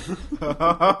wake up.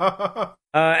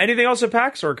 Anything else at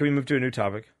PAX, or can we move to a new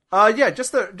topic? Yeah,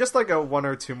 just like a one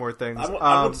or two more things.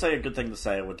 I would say a good thing to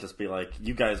say would just be like,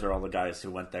 you guys are all the guys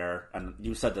who went there, and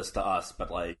you said this to us,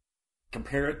 but like,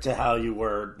 compare it to how you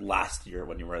were last year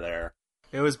when you were there.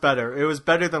 It was better. It was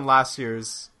better than last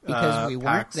year's because we PAX.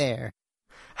 weren't there.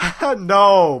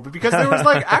 No, because there was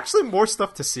like actually more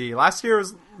stuff to see. Last year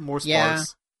was more sparse. Yeah.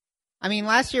 I mean,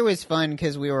 last year was fun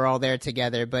because we were all there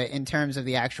together, but in terms of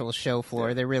the actual show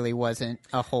floor, there really wasn't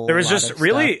a whole There was lot just of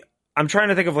really... stuff. I'm trying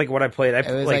to think of like what I played.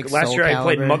 Last year I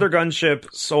played Mother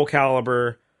Gunship, Soul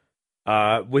Calibur,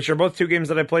 which are both two games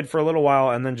that I played for a little while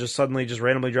and then just suddenly just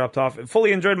randomly dropped off. I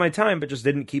fully enjoyed my time, but just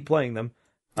didn't keep playing them.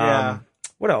 Yeah.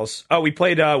 What else? Oh, we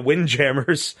played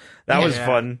Windjammers. That was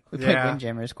fun. We played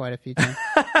Windjammers quite a few times.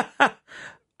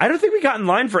 I don't think we got in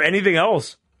line for anything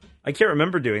else. I can't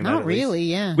remember doing that. Not really,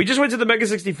 yeah. We just went to the Mega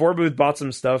 64 booth, bought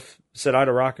some stuff, said hi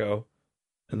to Rocco.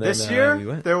 And then, this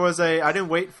year, there was I didn't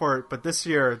wait for it, but this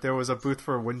year there was a booth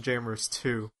for Windjammers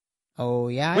 2. Oh,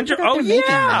 yeah.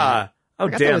 Oh,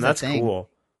 damn, that's cool.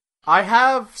 I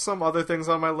have some other things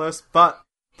on my list, but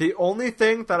the only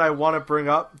thing that I want to bring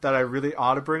up, that I really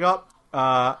ought to bring up,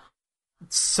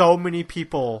 so many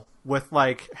people with,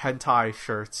 like, hentai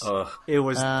shirts. It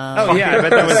was... I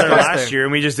bet that was there last year,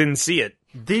 and we just didn't see it.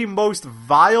 The most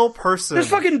vile person. There's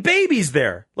fucking babies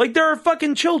there. Like, there are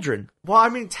fucking children. Well, I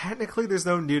mean, technically there's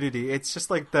no nudity. It's just,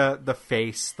 like, the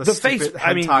face. The face,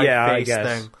 hentai I face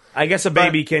guess. thing. I guess a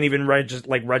baby can't even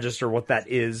register what that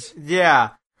is. Yeah.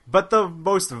 But the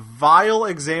most vile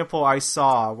example I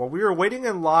saw, when we were waiting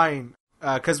in line,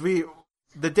 because the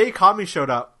day Kami showed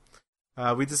up,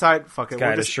 we decided, fuck it. This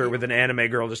guy had a shirt with an anime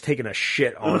girl just taking a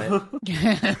shit on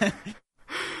it.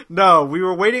 No, we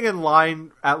were waiting in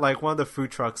line at like one of the food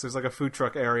trucks. There's like a food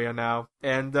truck area now.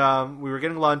 And we were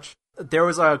getting lunch. There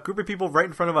was a group of people right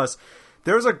in front of us.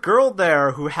 There was a girl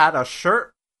there who had a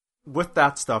shirt with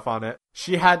that stuff on it.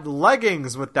 She had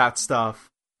leggings with that stuff.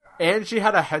 And she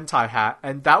had a hentai hat.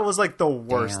 And that was like the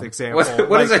worst example.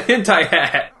 What is a hentai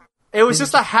hat? It was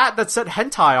just a hat that said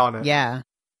hentai on it. Yeah.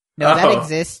 No, that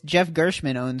exists. Jeff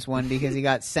Gershman owns one because he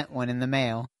got sent one in the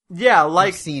mail. Yeah, like...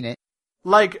 I've seen it.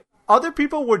 Like, other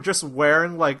people were just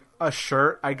wearing, like, a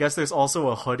shirt. I guess there's also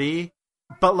a hoodie.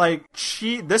 But, like,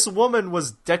 this woman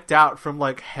was decked out from,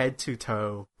 like, head to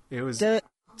toe. It was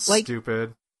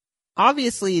stupid.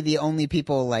 Obviously, the only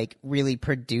people, like, really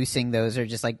producing those are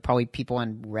just, like, probably people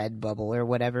on Redbubble or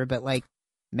whatever. But, like,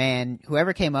 man,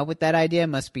 whoever came up with that idea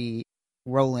must be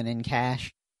rolling in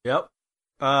cash. Yep.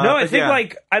 No, I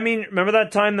think, remember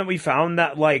that time that we found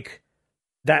that hentai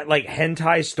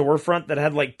storefront that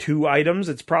had, like, 2 items?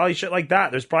 It's probably shit like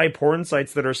that. There's probably porn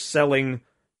sites that are selling,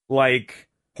 like,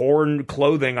 porn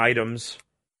clothing items.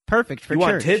 Perfect for church. You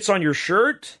want tits on your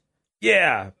shirt?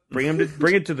 Yeah. Bring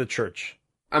it to the church.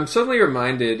 I'm suddenly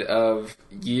reminded of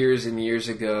years and years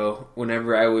ago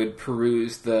whenever I would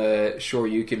peruse the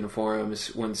Shoryuken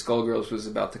forums when Skullgirls was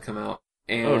about to come out.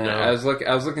 And I was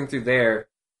looking through there.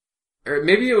 Or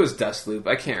maybe it was Dustloop.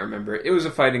 I can't remember. It was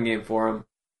a fighting game forum.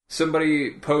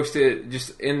 Somebody posted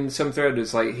just in some thread,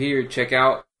 was like, "Here, check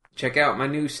out my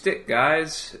new stick,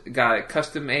 guys. Got it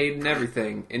custom made and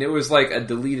everything." And it was like a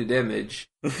deleted image.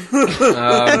 And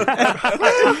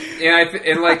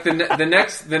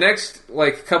the next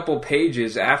like couple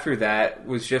pages after that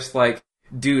was just like,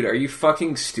 "Dude, are you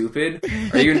fucking stupid?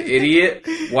 Are you an idiot?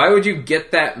 Why would you get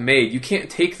that made? You can't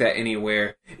take that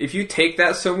anywhere. If you take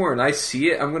that somewhere and I see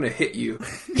it, I'm gonna hit you."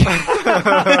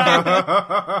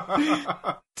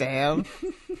 Damn.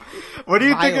 What do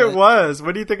you think it was?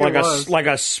 What do you think it was? Like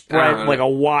a spread, like a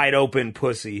wide open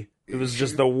pussy. It was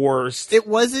just the worst. It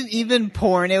wasn't even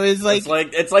porn. It was like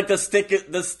it's like the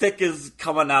stick is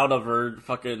coming out of her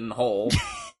fucking hole.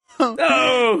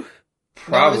 No.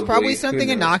 No, it was probably something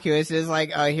innocuous. It was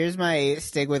like, here's my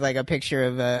stick with like a picture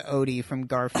of Odie from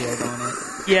Garfield on it.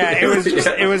 Yeah, it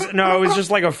was just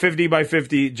like a 50 by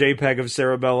 50 JPEG of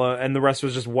Sarabella, and the rest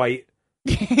was just white.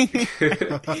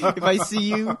 If I see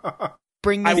you,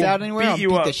 bring this out anywhere, I'll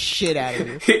beat the shit out of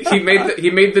you. he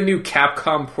made the new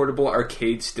Capcom portable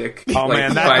arcade stick. Oh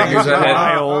man, that thing is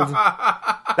wild.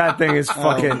 That thing is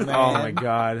fucking. Oh my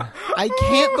god, I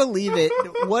can't believe it.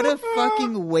 What a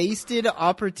fucking wasted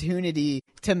opportunity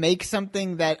to make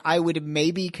something that I would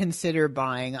maybe consider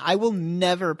buying. I will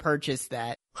never purchase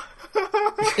that.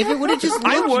 If it would have just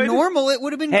looked normal, it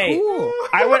would have been cool.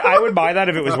 I would buy that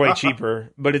if it was way cheaper,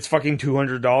 but it's fucking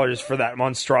 $200 for that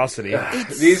monstrosity.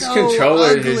 These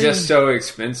controllers are just so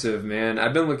expensive, man.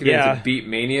 I've been looking into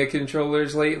Beatmania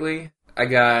controllers lately. I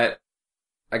got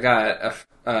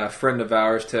a friend of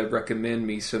ours to recommend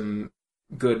me some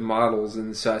good models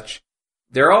and such.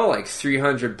 They're all like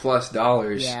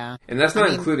 $300+. Yeah. And that's not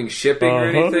including shipping or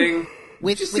anything.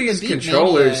 With these the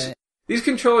controllers. These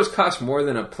controllers cost more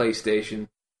than a PlayStation.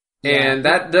 And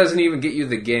that doesn't even get you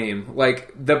the game.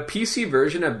 Like, the PC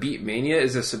version of Beatmania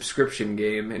is a subscription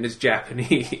game, and it's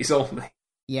Japanese only.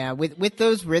 Yeah, with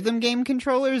those rhythm game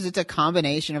controllers, it's a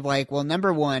combination of, like, well,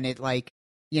 number one, it, like,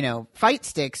 you know, fight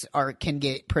sticks can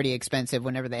get pretty expensive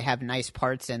whenever they have nice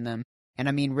parts in them. And,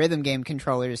 I mean, rhythm game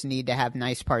controllers need to have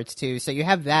nice parts, too. So you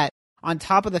have that, on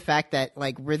top of the fact that,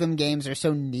 like, rhythm games are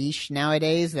so niche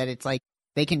nowadays that it's, like,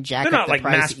 they can jack up the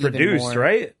price even more. They're not, like, mass-produced,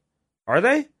 right? Are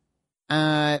they?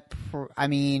 I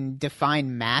mean,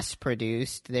 define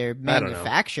mass-produced. They're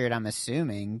manufactured, I'm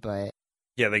assuming, but...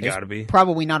 Yeah, they gotta be.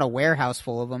 Probably not a warehouse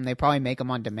full of them. They probably make them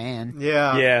on demand.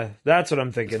 Yeah. Yeah, that's what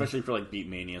I'm thinking. Especially for, like,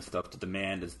 Beatmania stuff, the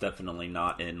demand is definitely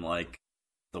not in, like,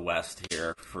 the West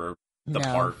here for the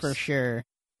parts. For sure.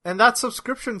 And that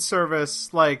subscription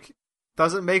service, like,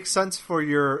 doesn't make sense for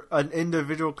an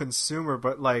individual consumer,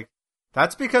 but, like,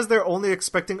 that's because they're only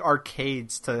expecting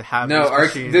arcades to have these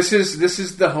machines. This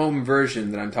is the home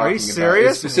version that I'm talking about. Are you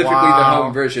serious? It's specifically the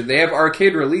home version. They have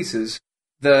arcade releases.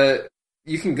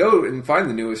 You can go and find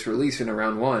the newest release in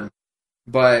around one.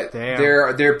 But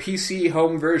their PC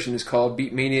home version is called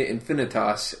Beatmania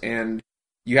Infinitas, and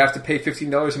you have to pay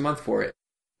 $15 a month for it.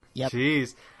 Yep.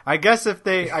 Jeez. I guess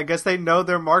they know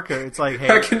their market. It's like,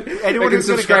 hey, anyone who's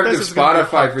subscribe to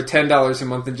Spotify for $10 a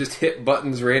month and just hit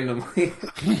buttons randomly.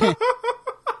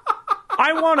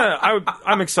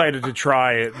 I'm excited to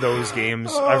try those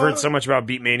games. I've heard so much about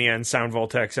Beatmania and Sound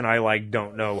Voltex, and I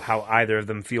don't know how either of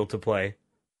them feel to play.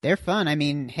 They're fun. I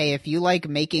mean, hey, if you like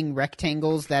making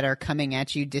rectangles that are coming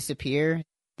at you disappear,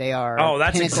 they are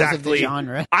that's exactly of the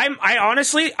genre. I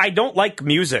honestly don't like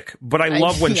music, but I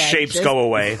love when shapes go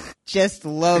away. Just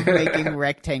love making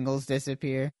rectangles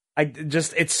disappear.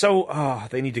 It's so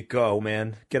they need to go,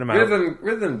 man. Get them out.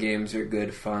 Rhythm games are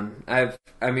good fun. I've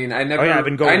been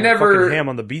going fucking ham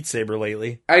on the Beat Saber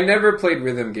lately. I never played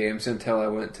rhythm games until I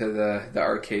went to the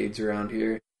arcades around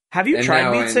here. Have you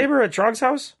tried Beat Saber at Trog's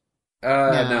house? No.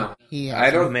 I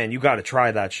don't. Oh, man, you got to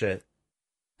try that shit.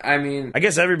 I mean, I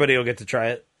guess everybody will get to try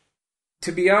it.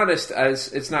 To be honest,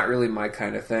 it's not really my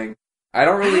kind of thing. I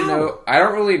don't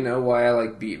really know why I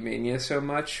like Beatmania so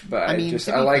much, but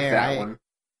I like that one.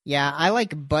 Yeah, I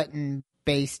like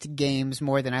button-based games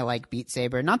more than I like Beat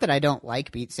Saber. Not that I don't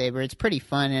like Beat Saber. It's pretty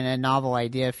fun and a novel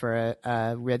idea for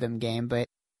a rhythm game, but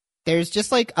there's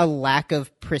just like a lack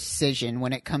of precision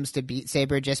when it comes to Beat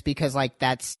Saber just because like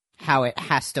that's how it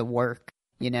has to work.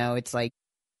 You know, it's like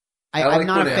I'm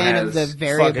not a fan of the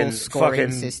variable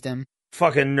scoring system.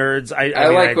 Fucking nerds. I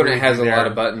like when it has a lot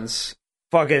of buttons.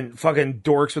 Fucking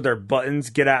dorks with their buttons.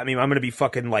 Get at me. I'm going to be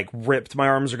fucking like ripped. My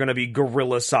arms are going to be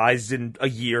gorilla sized in a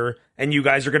year. And you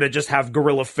guys are going to just have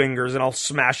gorilla fingers and I'll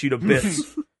smash you to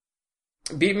bits.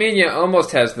 Beatmania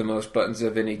almost has the most buttons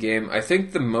of any game. I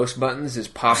think the most buttons is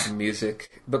Pop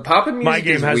Music. But Pop Music My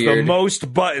game is has weird. the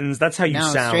most buttons. That's how you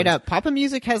sound. No, straight up. Pop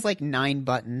Music has like 9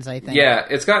 buttons, I think. Yeah,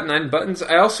 it's got 9 buttons.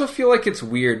 I also feel like it's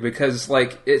weird because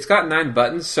like it's got 9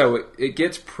 buttons, so it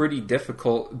gets pretty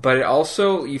difficult. But it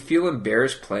also, you feel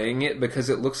embarrassed playing it because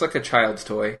it looks like a child's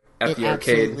toy at the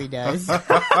arcade. It absolutely does.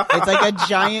 It's like a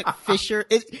giant Fisher.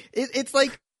 It's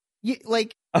like...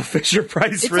 a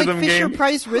Fisher-Price rhythm game. It's like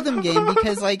Fisher-Price rhythm game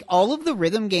because like all of the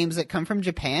rhythm games that come from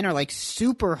Japan are like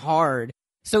super hard.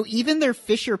 So even their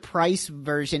Fisher-Price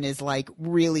version is like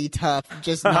really tough,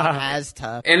 just not as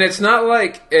tough. And it's not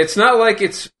like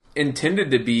it's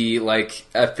intended to be like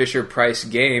a Fisher-Price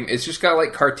game. It's just got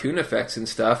like cartoon effects and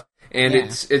stuff. And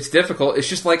it's difficult. It's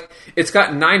just like it's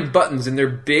got 9 buttons and they're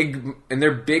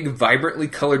big vibrantly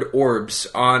colored orbs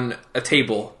on a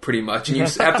table, pretty much, and you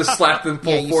just have to slap them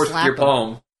full force with your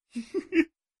palm.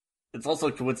 It's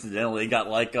also coincidentally got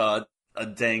like a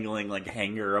dangling like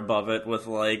hanger above it with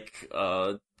like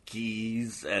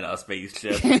keys and a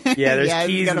spaceship. Yeah, there's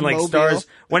keys and like stars.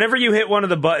 Whenever you hit one of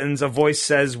the buttons, a voice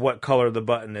says what color the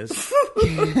button is.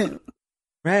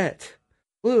 Red,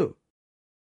 blue.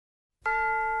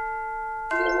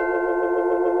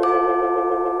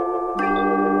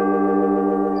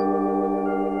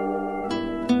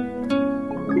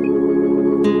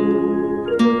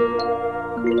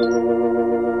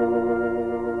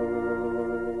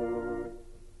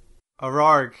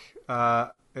 Ararg,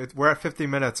 we're at 50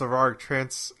 minutes. Ararg,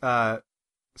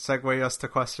 segue us to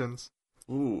questions.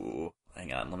 Ooh,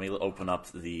 hang on. Let me open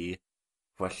up the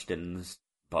questions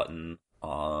button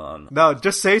on... No,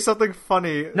 just say something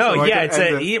funny. No, so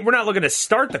we're not looking to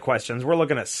start the questions. We're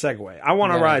looking at segue. I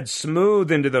want to ride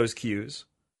smooth into those cues.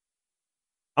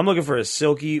 I'm looking for a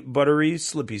silky, buttery,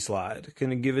 slippy slide.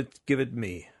 Can you give it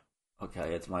me?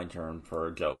 Okay, it's my turn for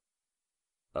a joke.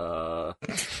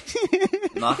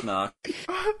 Knock knock.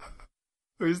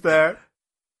 Who's there?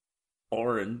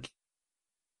 Orange.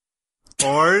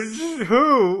 Orange?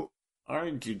 Who?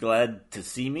 Aren't you glad to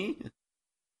see me?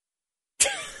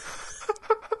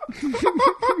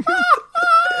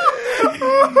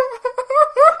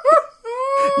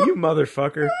 You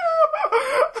motherfucker.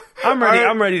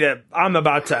 I'm ready. I'm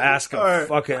about to ask a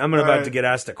fucking. I'm about to get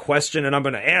asked a question, and I'm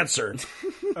going to answer.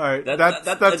 All right, that's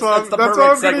the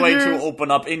perfect segue to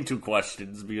open up into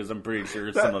questions because I'm pretty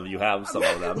sure some of you have some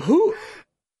of them. Who?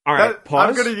 All right, pause.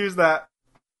 I'm going to use that.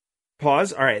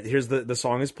 Pause. All right, here's the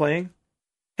song is playing.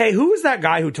 Hey, who was that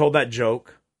guy who told that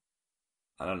joke?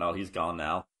 I don't know. He's gone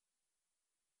now.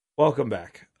 Welcome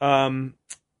back. We're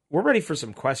ready for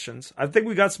some questions. I think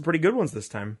we got some pretty good ones this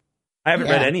time. I haven't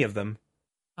read any of them.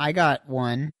 I got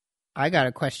one. I got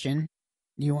a question.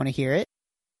 You want to hear it?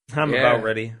 I'm about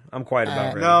ready. I'm quite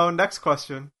about ready. No, next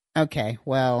question. Okay,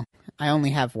 well, I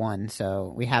only have one,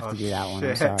 so we have to do that one.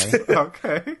 I'm sorry.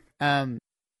 Okay.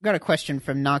 Got a question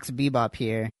from Nox Bebop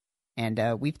here,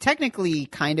 and we've technically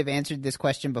kind of answered this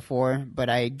question before, but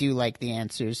I do like the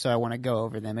answers, so I want to go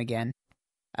over them again.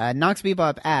 Nox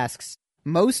Bebop asks,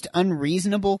 most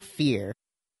unreasonable fear.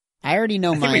 I already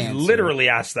know my answer. We've literally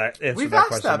asked that. We've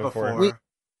asked that before.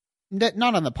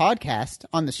 Not on the podcast,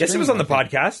 on the stream. Yes, it was on the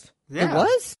podcast. Yeah. It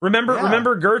was?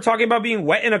 Remember Gur talking about being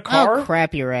wet in a car? Oh,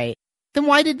 crap, you're right. Then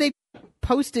why did they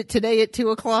post it today at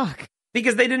 2:00?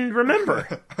 Because they didn't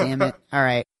remember. Damn it. All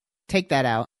right. Take that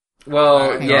out.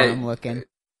 Well, Hang on, I'm looking.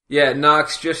 Yeah,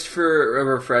 Nox, just for a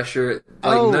refresher,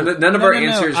 none of our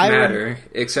answers matter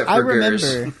except for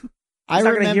Gur's.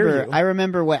 I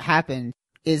remember what happened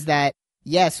is that,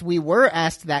 yes, we were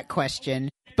asked that question,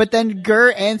 but then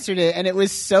Gur answered it, and it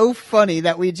was so funny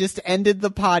that we just ended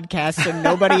the podcast so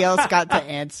nobody else got to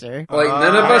answer. Like,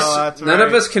 none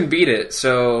of us can beat it,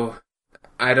 so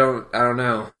I don't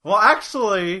know. Well,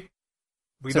 actually...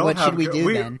 So what should we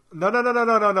do then? No.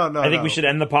 I think we should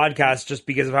end the podcast just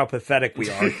because of how pathetic we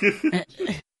are.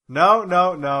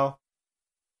 No.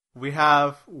 We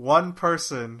have one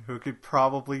person who could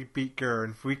probably beat Gur.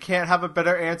 If we can't have a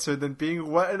better answer than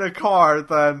being wet in a car,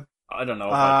 then... I don't know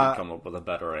if I could come up with a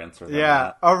better answer than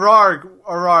that.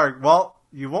 Ararg. Well,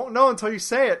 you won't know until you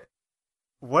say it.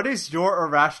 What is your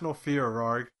irrational fear,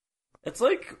 Ararg? It's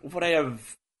like what I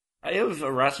have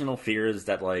irrational fears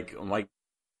that, like, I'm like,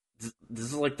 this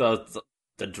is like the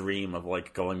dream of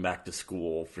like going back to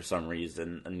school for some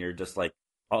reason, and you're just like,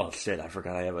 oh shit, I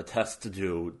forgot I have a test to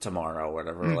do tomorrow, or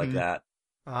whatever, like that.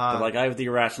 But like I have the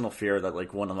irrational fear that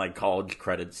like one of my college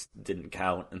credits didn't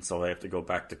count, and so I have to go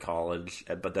back to college.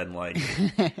 But then like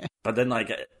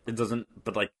it doesn't.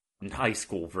 But like in high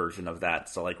school version of that,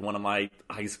 so like one of my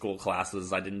high school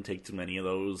classes, I didn't take too many of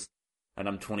those. And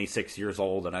I'm 26 years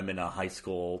old, and I'm in a high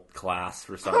school class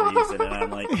for some reason, and I'm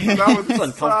like, this is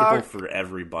uncomfortable for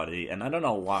everybody, and I don't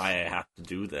know why I have to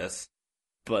do this,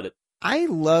 but... I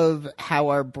love how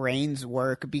our brains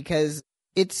work, because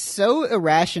it's so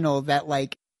irrational that,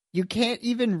 like, you can't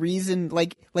even reason,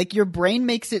 like your brain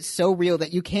makes it so real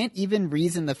that you can't even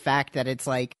reason the fact that it's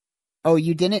like, oh,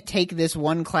 you didn't take this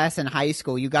one class in high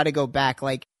school, you gotta go back,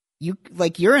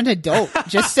 you're an adult.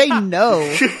 Just say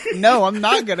no. No, I'm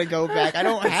not gonna go back. I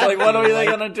don't have to. What are they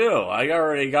gonna do? I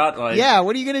already got what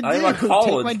are you gonna do? I have a college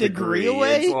Take my degree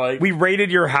away? We raided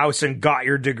your house and got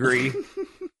your degree.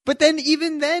 But then,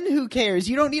 even then, who cares?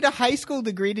 You don't need a high school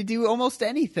degree to do almost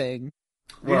anything.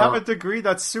 We have a degree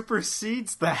that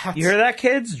supersedes that. You hear that,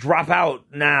 kids? Drop out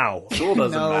now. School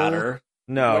doesn't matter.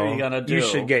 No. What are you gonna do? You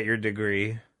should get your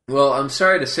degree. Well, I'm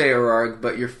sorry to say, Ararg,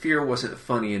 but your fear wasn't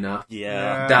funny enough.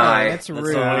 Yeah. Die. That's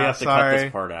rude. We have to cut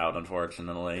this part out,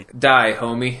 unfortunately. Die,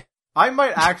 homie. I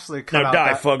might actually cut out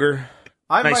die, fugger.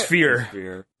 Nice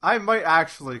fear. I might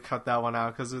actually cut that one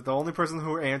out, because the only person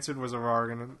who answered was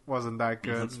Ararg, and it wasn't that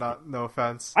good. No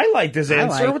offense. I liked his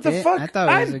answer. What the fuck? I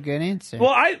thought it was a good answer.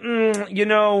 Well, I think we're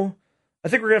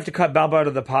going to have to cut Balbo out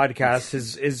of the podcast.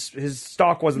 His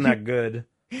stock wasn't that good.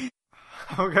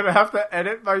 I'm going to have to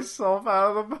edit myself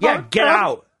out of the podcast. Yeah, get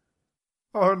out.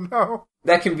 Oh, no.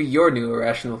 That can be your new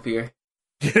irrational fear.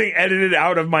 Getting edited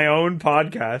out of my own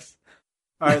podcast.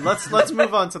 All right, let's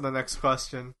move on to the next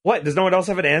question. What? Does no one else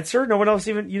have an answer? No one else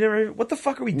even? You never? What the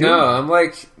fuck are we doing? No, I'm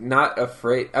like not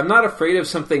afraid. I'm not afraid of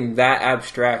something that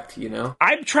abstract. You know.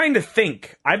 I'm trying to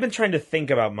think. I've been trying to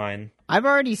think about mine. I've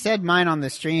already said mine on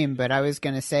the stream, but I was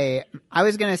gonna say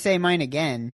mine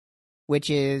again,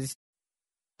 which is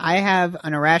I have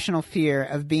an irrational fear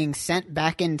of being sent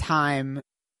back in time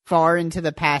far into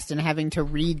the past and having to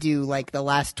redo like the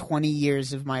last 20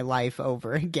 years of my life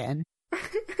over again.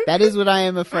 That is what I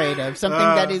am afraid of. Something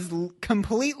that is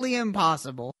completely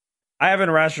impossible. I have an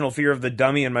irrational fear of the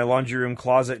dummy in my laundry room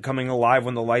closet coming alive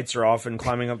when the lights are off and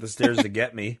climbing up the stairs to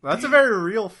get me. That's a very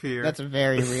real fear. That's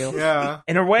very real. Yeah.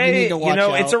 In a way,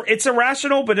 out. it's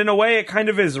irrational, but in a way it kind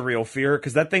of is a real fear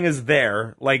because that thing is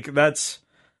there. Like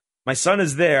my son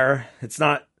is there.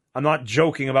 I'm not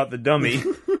joking about the dummy.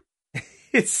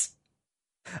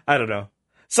 I don't know.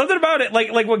 Something about it,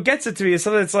 like what gets it to me is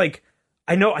something that's like,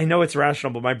 I know it's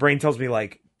rational, but my brain tells me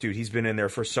like, dude, he's been in there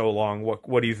for so long.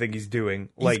 What do you think he's doing?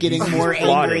 He's getting more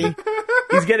angry.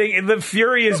 The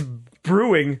fury is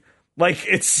brewing. Like,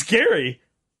 it's scary.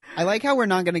 I like how we're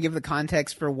not going to give the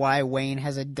context for why Wayne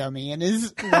has a dummy in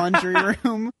his laundry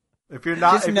room. If you're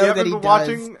not, if you haven't been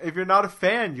watching, if you're not a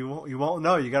fan, you won't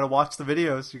know. You got to watch the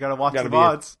videos. You got to watch the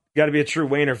VODs. You got to be a true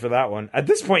Wayner for that one. At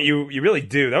this point, you really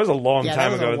do. That was a long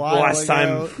time ago. The last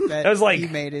time that was like he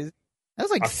made his. That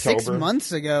was like October. 6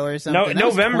 months ago or something. No,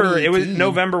 November. It was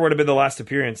November would have been the last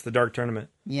appearance, the Dark Tournament.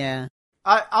 Yeah.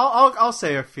 I'll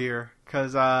say a fear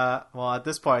because at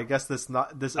this point I guess this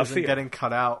isn't getting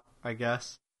cut out. I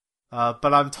guess.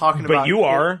 But I'm talking about. But you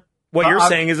are. What you're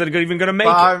saying is it even going to make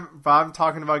it? But I'm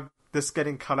talking about this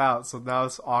getting cut out, so now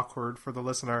it's awkward for the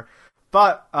listener.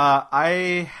 But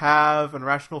I have an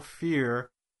irrational fear.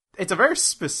 It's a very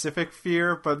specific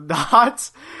fear, but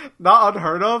not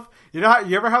unheard of. You know how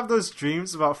you ever have those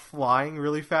dreams about flying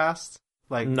really fast,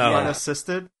 like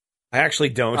unassisted? I actually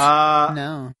don't.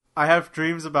 No. I have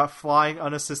dreams about flying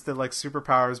unassisted, like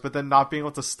superpowers, but then not being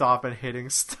able to stop and hitting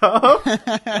stuff.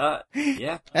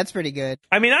 Yeah, that's pretty good.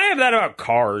 I mean, I have that about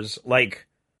cars, like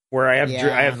where I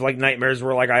have like nightmares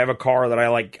where like I have a car that I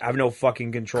like have no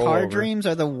fucking control over. Car dreams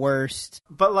are the worst.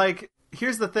 But like,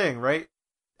 here's the thing, right?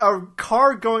 A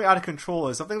car going out of control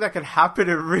is something that can happen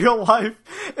in real life.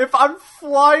 If I'm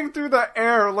flying through the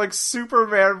air like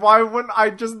Superman, why wouldn't I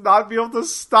just not be able to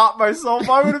stop myself?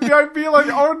 Why would I be like,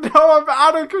 oh no, I'm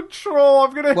out of control,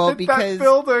 I'm gonna hit that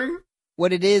building?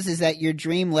 What it is that your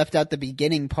dream left out the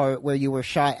beginning part where you were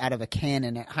shot out of a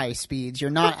cannon at high speeds. You're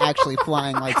not actually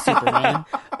flying like Superman.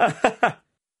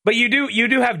 But you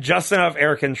do have just enough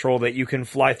air control that you can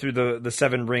fly through the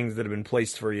 7 rings that have been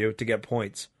placed for you to get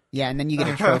points. Yeah, and then you get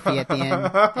a trophy at the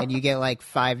end, and you get like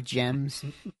 5 gems.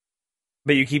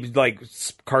 But you keep like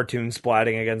cartoons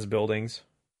splatting against buildings.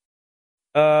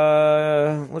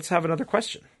 Let's have another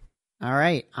question. All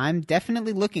right, I'm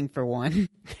definitely looking for one.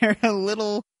 They're a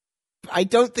little. I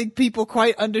don't think people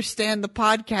quite understand the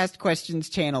podcast questions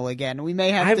channel again. We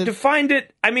may have to find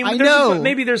it. I mean,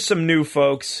 maybe there's some new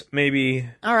folks. Maybe.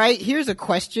 All right, here's a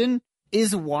question: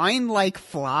 is wine like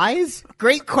flies?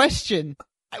 Great question.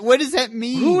 What does that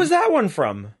mean? Who was that one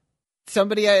from?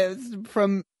 Somebody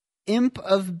from Imp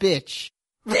of Bitch.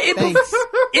 Imp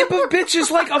of Bitch is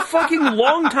like a fucking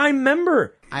long-time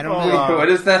member. I don't know. What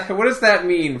does that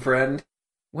mean, friend?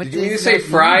 Did you mean to say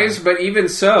fries? But even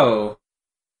so.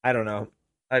 I don't know.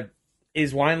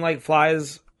 Is wine like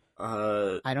flies?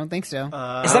 I don't think so.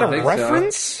 Is that a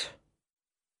reference? So.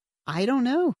 I don't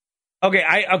know. Okay,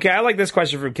 I like this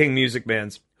question from King Music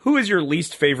Bands. Who is your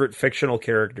least favorite fictional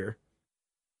character?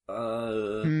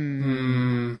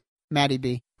 Maddie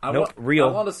B. Real.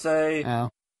 I want to say. Oh.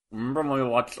 Remember when we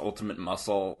watched Ultimate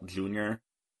Muscle Jr.?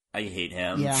 I hate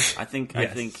him. Yeah. I think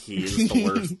he is the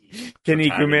worst.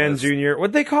 Kinnikuman Man Jr.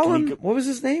 What'd they call him? What was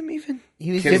his name even?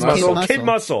 He was Kid Muscle. Kid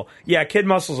Muscle. Yeah, Kid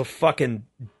Muscle's a fucking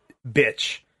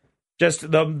bitch.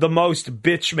 Just the most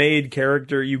bitch-made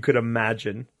character you could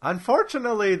imagine.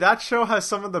 Unfortunately, that show has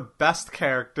some of the best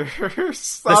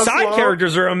characters. The side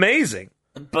characters are amazing.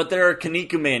 But there are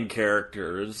Kinnikuman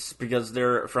characters, because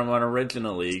they're from an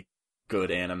originally good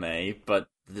anime, but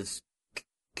this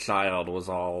child was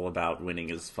all about winning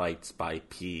his fights by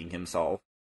peeing himself.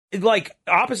 Like,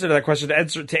 opposite of that question,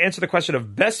 to answer the question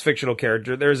of best fictional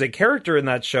character, there's a character in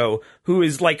that show who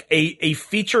is like a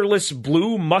featureless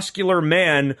blue muscular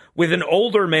man with an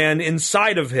older man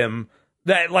inside of him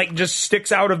that like just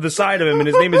sticks out of the side of him, and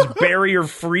his name is Barrier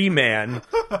Freeman.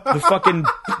 The fucking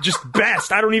just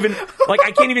best. I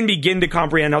can't even begin to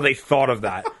comprehend how they thought of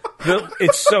that.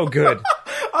 It's so good.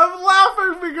 I'm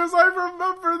laughing because I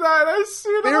remember that. I see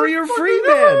it. Barrier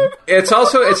Freeman.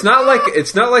 It's not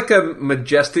like a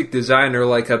majestic design or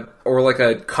like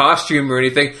a costume or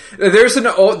anything. There's an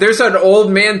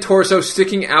old man torso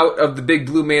sticking out of the big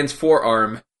blue man's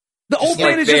forearm. The old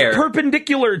man is just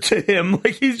perpendicular to him,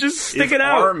 like he's just sticking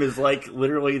out. His arm is like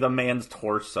literally the man's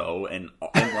torso, and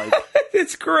like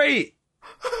it's great.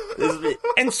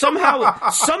 And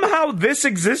somehow this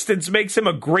existence makes him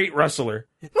a great wrestler.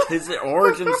 His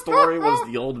origin story was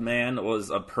the old man was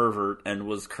a pervert and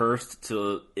was cursed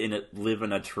to live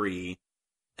in a tree.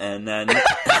 And then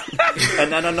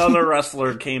another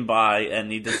wrestler came by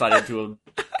and he decided to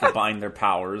combine their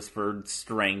powers for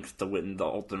strength to win the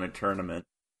ultimate tournament.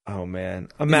 Oh man.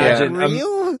 Imagine.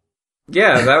 Real?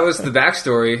 Yeah, that was the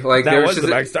backstory. Like that was the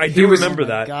backstory. I do remember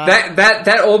that.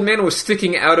 That old man was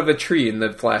sticking out of a tree in the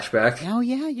flashback. Oh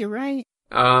yeah, you're right.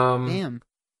 Damn.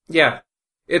 Yeah.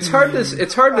 It's hard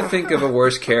to think of a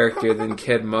worse character than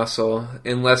Kid Muscle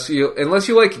unless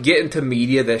you like get into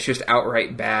media that's just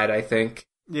outright bad, I think.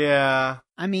 Yeah.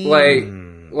 I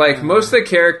mean like most of the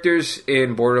characters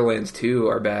in Borderlands 2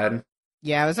 are bad.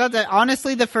 Yeah, I was about to,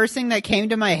 honestly the first thing that came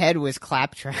to my head was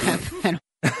Claptrap. Fuck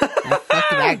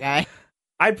that guy.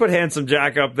 I'd put Handsome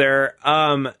Jack up there.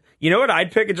 You know what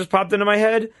I'd pick? It just popped into my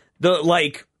head.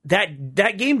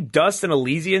 That game Dust and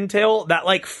Elysian Tale, that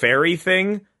like fairy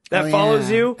thing that follows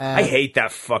you. I hate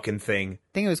that fucking thing. I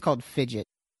think it was called Fidget.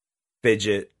 This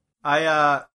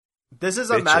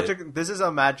is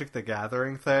a Magic the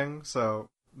Gathering thing, so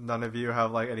none of you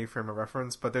have like any frame of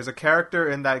reference, but there's a character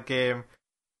in that game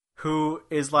who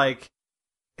is like,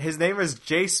 his name is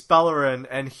Jace Beleren,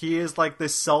 and he is like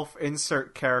this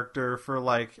self-insert character for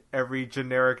like every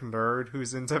generic nerd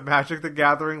who's into Magic the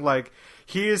Gathering. Like,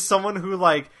 he is someone who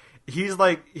like, he's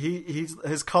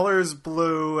his color is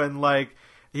blue, and like,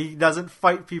 he doesn't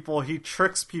fight people, he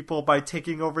tricks people by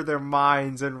taking over their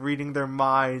minds and reading their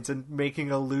minds and making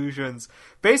illusions.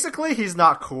 Basically, he's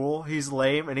not cool, he's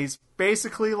lame, and he's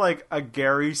basically like a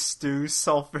Gary Stu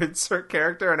self-insert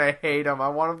character, and I hate him. I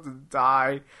want him to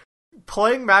die.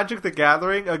 Playing Magic the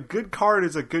Gathering, a good card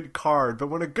is a good card, but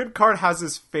when a good card has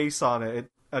his face on it, it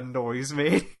annoys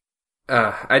me.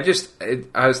 I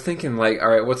was thinking like,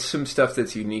 alright, what's some stuff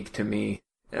that's unique to me?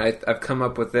 And I've come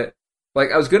up with it.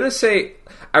 Like, I was gonna say,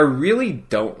 I really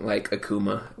don't like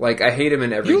Akuma. Like, I hate him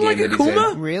in every game that he's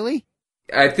in. Really?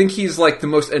 I think he's, like, the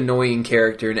most annoying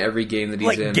character in every game that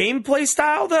he's in. Like, gameplay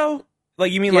style, though?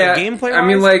 Like, you mean, like,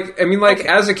 gameplay-wise? I mean, okay.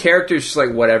 As a character, it's just,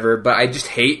 like, whatever, but I just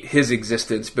hate his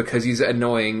existence because he's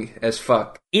annoying as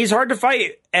fuck. He's hard to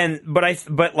fight,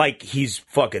 but like, he's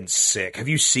fucking sick. Have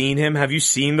you seen him? Have you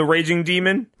seen the Raging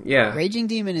Demon? Yeah. Raging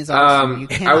Demon is awesome. You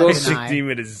cannot deny. Raging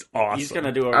Demon is awesome. He's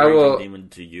gonna do a Raging Demon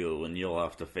to you, and you'll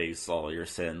have to face all your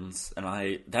sins.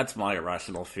 And that's my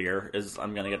irrational fear, is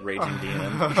I'm gonna get Raging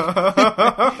Demon.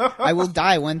 I will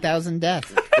die 1,000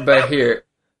 deaths. But here,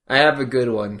 I have a good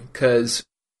one, because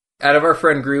out of our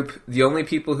friend group, the only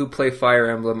people who play Fire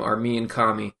Emblem are me and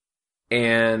Kami.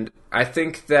 And I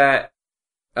think that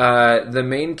the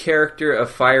main character of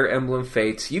Fire Emblem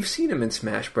Fates, you've seen him in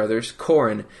Smash Brothers,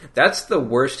 Corrin. That's the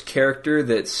worst character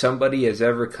that somebody has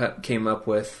ever came up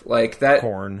with. Like,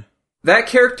 Corrin. That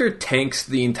character tanks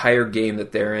the entire game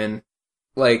that they're in.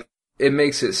 Like, it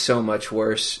makes it so much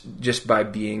worse just by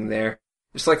being there.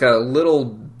 Just like a little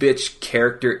bitch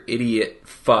character idiot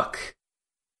fuck.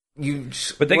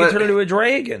 But they can turn into a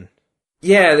dragon.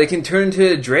 Yeah, they can turn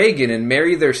into a dragon and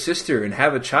marry their sister and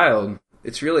have a child.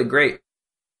 It's really great.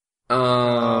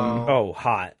 Oh,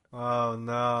 hot. Oh,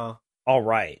 no. All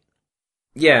right.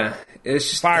 Yeah, it's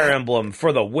just... Fire Emblem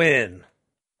for the win.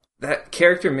 That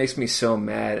character makes me so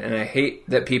mad, and I hate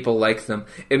that people like them.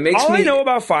 All I know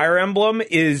about Fire Emblem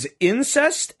is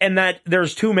incest, and that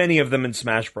there's too many of them in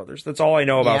Smash Brothers. That's all I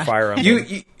know about Fire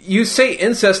Emblem. You say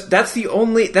incest, that's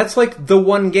like the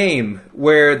one game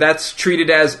where that's treated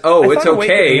as, it's okay.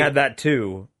 Awakening had that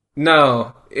too.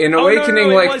 No. In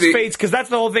Awakening, it was Fates, because that's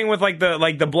the whole thing with like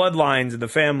the bloodlines and the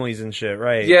families and shit,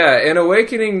 right? Yeah, in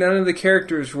Awakening, none of the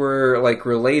characters were like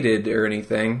related or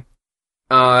anything.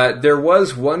 There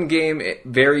was one game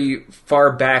very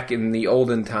far back in the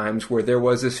olden times where there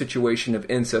was a situation of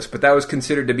incest, but that was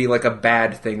considered to be like a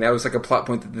bad thing. That was like a plot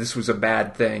point that this was a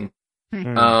bad thing.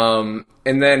 And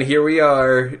then here we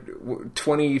are,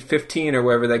 2015 or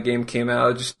wherever that game came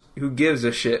out. Just, who gives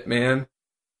a shit, man?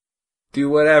 Do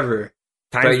whatever.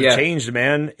 Times have changed,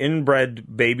 man.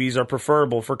 Inbred babies are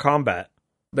preferable for combat.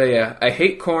 But yeah, I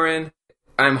hate Corrin.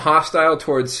 I'm hostile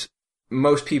towards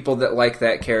most people that like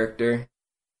that character.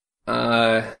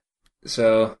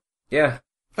 So, yeah.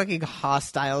 fucking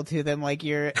hostile to them, like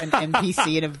you're an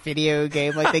NPC in a video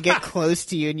game. Like they get close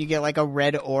to you and you get like a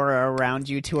red aura around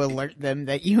you to alert them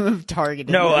that you have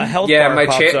targeted No, them. a health bar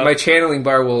pops up. my channeling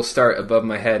bar will start above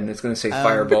my head and it's going to say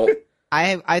Firebolt.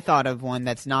 I thought of one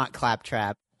that's not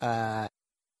Claptrap. Emperor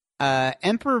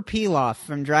Pilaf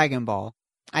from Dragon Ball.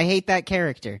 I hate that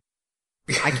character.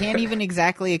 I can't even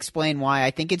exactly explain why.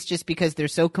 I think it's just because they're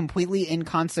so completely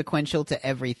inconsequential to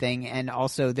everything, and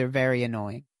also they're very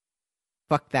annoying.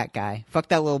 Fuck that guy. Fuck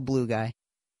that little blue guy.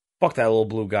 Fuck that little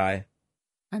blue guy.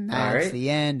 And that's the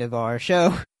end of our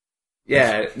show.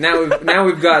 Yeah, now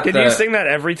we've got Can you sing that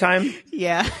every time?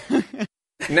 Yeah.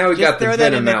 Now we've Just got the throw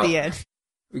that in venom at out. the end.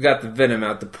 We got the venom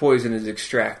out. The poison is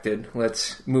extracted.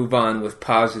 Let's move on with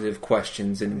positive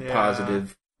questions and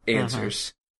positive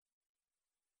answers.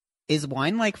 Is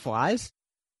wine like flies?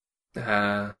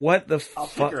 What the fuck? I'll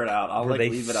figure it out. I'll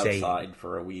leave it outside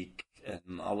for a week,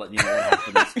 and I'll let you know what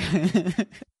happens.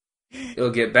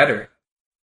 It'll get better.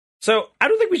 So, I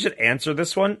don't think we should answer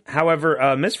this one.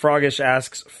 However, Miss Froggish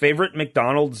asks, favorite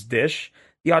McDonald's dish?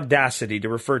 The audacity to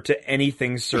refer to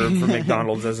anything served from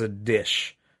McDonald's as a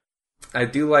dish. I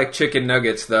do like chicken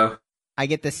nuggets, though. I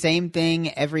get the same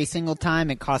thing every single time.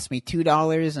 It costs me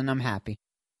 $2, and I'm happy.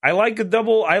 I like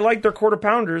their quarter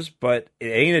pounders, but it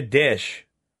ain't a dish.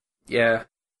 Yeah.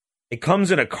 It comes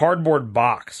in a cardboard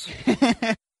box.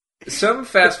 Some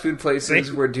fast food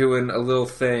places were doing a little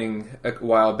thing a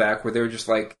while back where they were just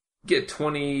like, get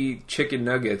 20 chicken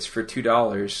nuggets for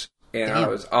 $2, and Damn. I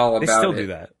was all about it. They still do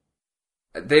that.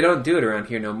 They don't do it around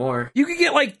here no more. You could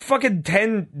get like fucking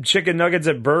 10 chicken nuggets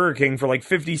at Burger King for like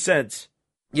 50 cents.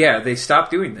 Yeah, they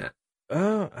stopped doing that. I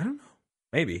don't know.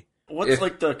 Maybe. What's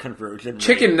like the conversion rate?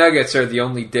 Chicken nuggets are the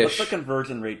only dish. What's the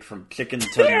conversion rate from chicken They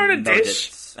to aren't a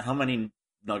nuggets? How many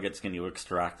nuggets can you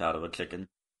extract out of a chicken?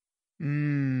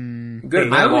 Good Hey,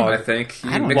 amount, Log. I think. You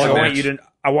I don't mix know. and match.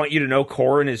 I want you to know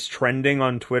Corin is trending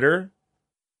on Twitter.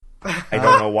 I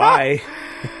don't know why.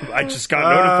 I just got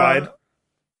notified.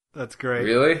 That's great.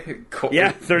 Really? Cool.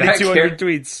 Yeah, 3,200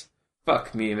 tweets.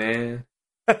 Fuck me, man.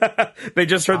 They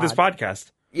just heard this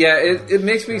podcast. Yeah, it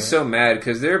makes me so mad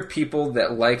because there are people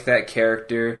that like that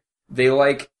character. They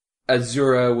like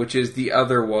Azura, which is the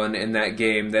other one in that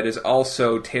game that is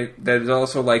also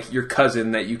like your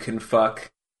cousin that you can fuck.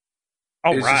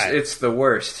 Oh, It's right. it's the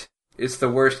worst. It's the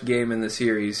worst game in the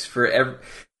series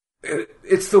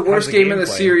It's the worst the game in the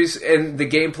gameplay? series, and the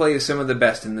gameplay is some of the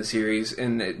best in the series,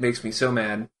 and it makes me so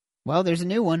mad. Well, there's a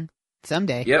new one.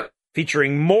 Someday. Yep.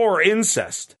 Featuring more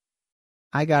incest.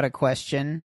 I got a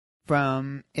question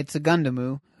from It's a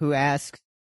Gundamu, who asks,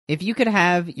 if you could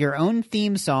have your own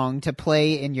theme song to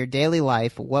play in your daily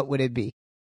life, what would it be?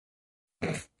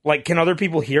 Like, can other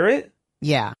people hear it?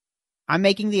 Yeah. I'm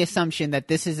making the assumption that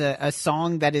this is a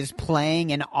song that is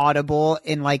playing and audible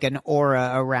in like an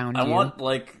aura around I you. want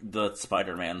like the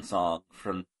Spider-Man song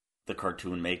from the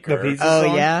Cartoon Maker. The pizza Oh,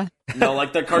 song? yeah? No,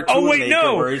 like the Cartoon Oh, wait, Maker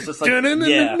no! where he's just like,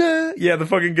 Da-na-na-na-na. Yeah, the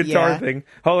fucking guitar Yeah. thing.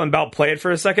 Hold on, about play it for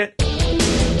a second.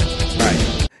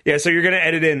 Alright. Yeah, so you're gonna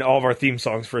edit in all of our theme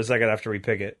songs for a second after we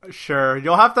pick it. Sure,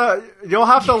 you'll have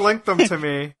to link them to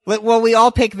me. Well, we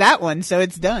all picked that one, so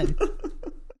it's done.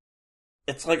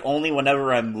 It's like only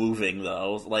whenever I'm moving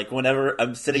though. Like whenever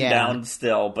I'm sitting Yeah. down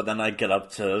still, but then I get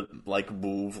up to like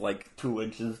move like 2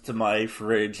 inches to my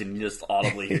fridge and you just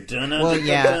audibly hear Well,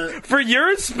 yeah. For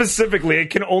yours specifically, it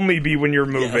can only be when you're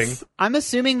moving. Yes. I'm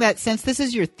assuming that since this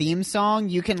is your theme song,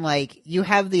 you can you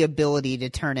have the ability to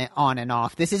turn it on and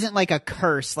off. This isn't like a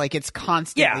curse, like it's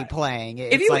constantly Yeah. playing.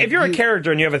 If It's like if you're a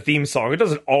character and you have a theme song, it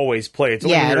doesn't always play. It's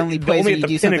only Yeah, when it you're- only plays when at you the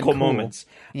do something pinnacle cool. moments.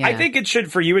 Yeah. I think it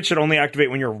should only activate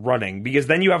when you're running, because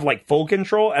then you have like full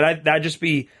control, and that'd just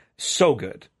be so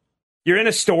good. You're in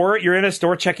a store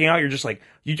checking out. You're just like,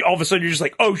 all of a sudden you're just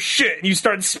like, oh shit, and you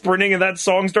start sprinting, and that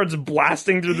song starts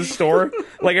blasting through the store.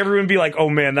 Like everyone be like, oh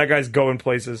man, that guy's going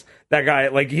places. That guy,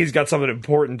 like, he's got something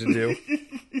important to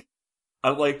do.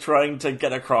 I'm like trying to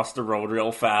get across the road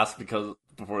real fast because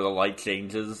before the light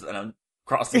changes, and I'm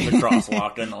crossing the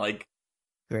crosswalk, and like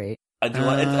Great. I do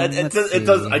let's it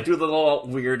does see. I do the little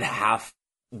weird half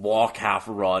walk, half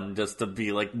run just to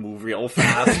be like move real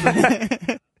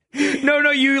fast.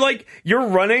 No, you're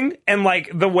running, and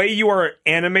like the way you are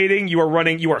animating, you are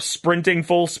running, you are sprinting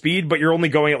full speed, but you're only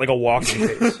going at like a walking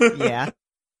pace. Yeah.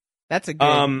 That's a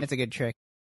good trick.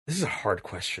 This is a hard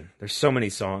question. There's so many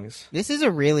songs, This is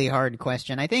a really hard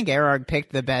question. I think Erog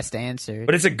picked the best answer.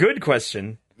 but it's a good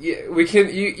question. Yeah, we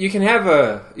can. You can have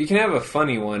a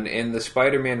funny one, and the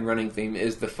Spider-Man running theme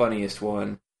is the funniest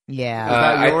one. Yeah. Is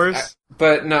that yours?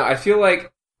 But no, I feel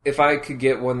like if I could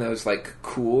get one that was like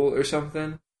cool or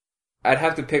something, I'd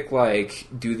have to pick, like,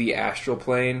 Do the Astral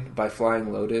Plane by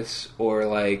Flying Lotus, or,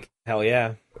 like... Hell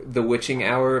yeah. The Witching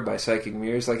Hour by Psychic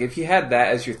Mirrors. Like, if you had that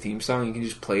as your theme song, you can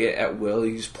just play it at will.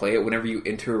 You just play it whenever you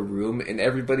enter a room, and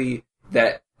everybody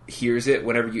that hears it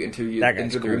whenever you enter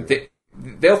the room,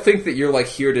 they'll think that you're, like,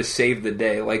 here to save the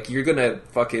day. Like, you're gonna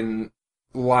fucking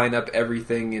line up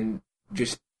everything and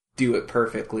just do it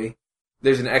perfectly.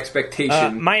 There's an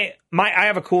expectation. I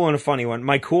have a cool and a funny one.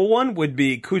 My cool one would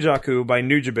be Kujaku by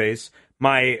Nujabes.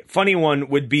 My funny one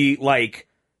would be, like,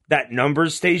 that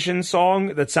Numbers Station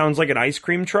song that sounds like an ice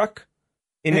cream truck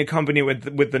in a company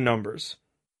with the numbers.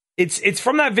 It's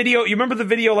from that video. You remember the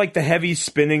video, like, the heavy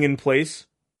spinning in place?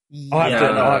 I'll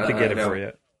have to get it for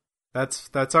you.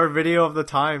 That's our video of the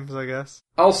times, I guess.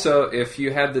 Also, if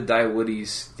you had the Die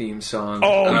Woodies theme song,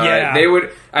 they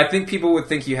would. I think people would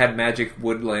think you had magic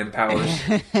woodland powers.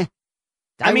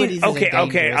 I mean,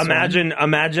 okay.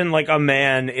 Imagine like a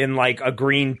man in like a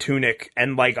green tunic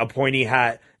and like a pointy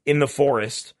hat in the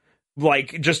forest,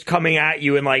 like just coming at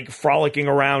you and like frolicking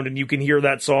around, and you can hear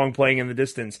that song playing in the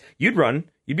distance. You'd run.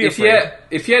 You'd be afraid.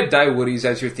 If you had Die Woodies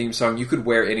as your theme song, you could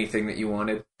wear anything that you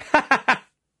wanted.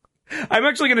 I'm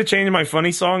actually going to change my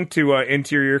funny song to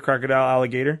Interior Crocodile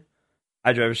Alligator.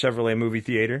 I drive a Chevrolet movie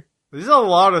theater. There's a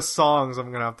lot of songs I'm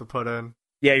going to have to put in.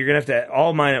 Yeah, you're going to have to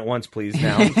all mine at once, please,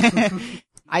 now.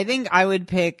 I think I would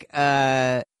pick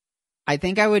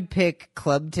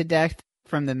Club to Death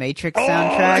from the Matrix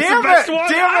soundtrack. Damn it!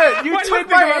 You took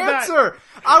my answer!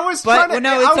 It's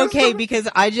okay because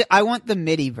I want the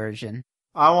MIDI version.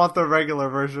 I want the regular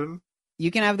version. You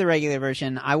can have the regular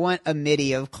version. I want a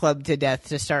MIDI of Club to Death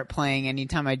to start playing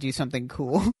anytime I do something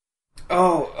cool.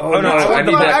 Oh no! I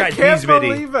need that. I can't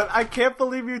believe it. I can't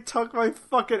believe you took my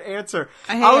fucking answer.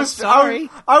 Sorry.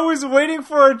 I was waiting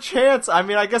for a chance. I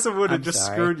mean, I guess it would have just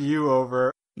screwed you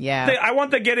over. Yeah. I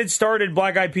want the Get It Started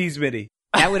Black Eyed Peas MIDI.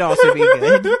 That would also be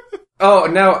good. Oh,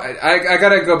 no, I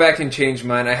gotta go back and change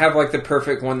mine. I have, like, the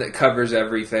perfect one that covers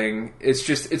everything. It's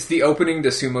the opening to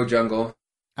Sumo Jungle.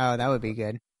 Oh, that would be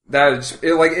good.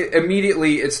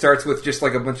 Immediately it starts with just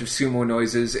like a bunch of sumo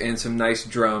noises and some nice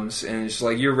drums, and it's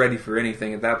like you're ready for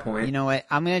anything at that point. You know what?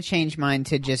 I'm gonna change mine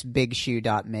to just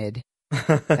bigshoe.mid.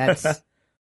 That's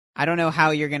I don't know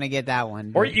how you're gonna get that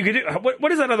one. Or you could do what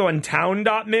is that other one?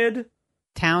 Town.mid?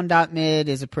 Town.mid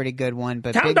is a pretty good one,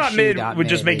 but Town.mid would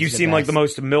just make you seem like the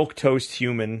most milquetoast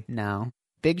human. No.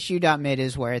 Bigshoe.mid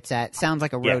is where it's at. Sounds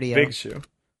like a rodeo. Big Shoe.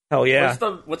 Hell yeah.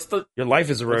 What's the Your life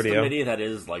is a rodeo. What's the MIDI that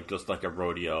is like just like a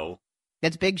rodeo?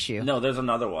 That's Big Shoe. No, there's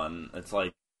another one. It's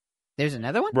like There's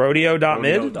another one?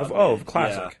 Rodeo.mid? Classic.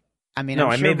 Yeah. I mean,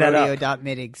 I'm sure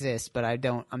rodeo.mid exists, but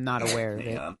I'm not aware of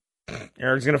it.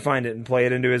 Eric's gonna find it and play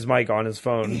it into his mic on his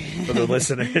phone for the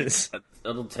listeners.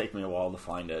 It'll take me a while to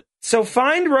find it. So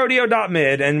find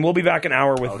rodeo.mid and we'll be back an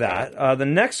hour with that. The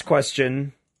next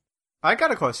question. I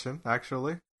got a question,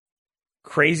 actually.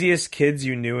 Craziest kids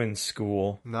you knew in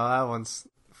school. No, that one's...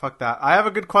 Fuck that. I have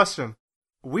a good question.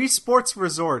 Wii Sports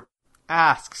Resort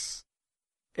asks,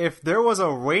 if there was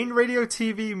a Wayne Radio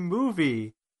TV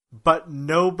movie, but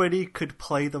nobody could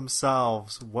play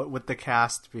themselves, what would the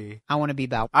cast be? I want to be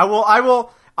Bal. I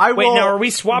will... Wait, now are we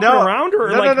swapping around? Or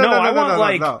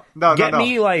get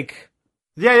me, like...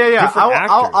 Yeah.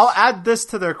 I'll add this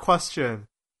to their question.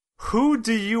 Who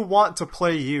do you want to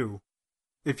play you?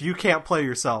 If you can't play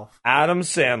yourself. Adam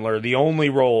Sandler, the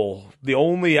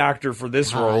only actor for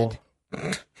this role.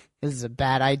 This is a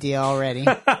bad idea already.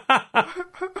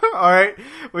 Alright,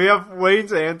 we have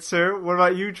Wayne's answer. What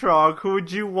about you, Trog? Who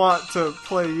would you want to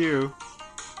play you?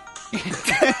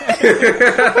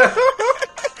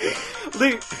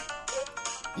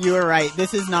 You were right.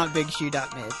 This is not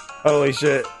bigshoe.mid. Holy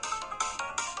shit.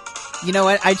 You know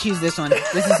what? I choose this one.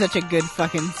 This is such a good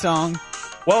fucking song.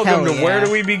 Welcome to Where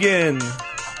Do We Begin?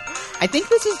 I think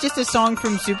this is just a song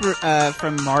from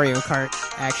from Mario Kart,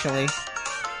 actually.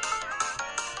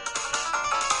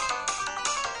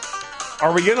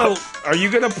 Are you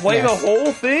gonna play the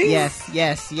whole thing? Yes.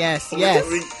 It's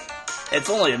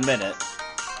only a minute.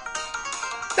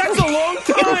 That's a long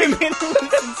time. Listen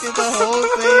to the whole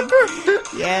thing.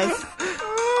 Yes.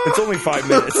 It's only 5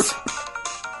 minutes.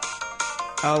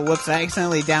 Oh, whoops, I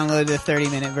accidentally downloaded the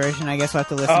 30-minute version. I guess we'll have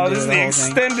to listen to the whole thing. Oh, this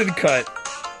is the extended cut.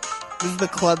 This is the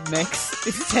club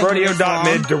mix.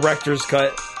 Rodeo.mid director's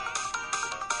cut.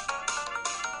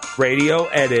 Radio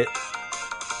edit.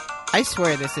 I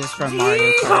swear this is from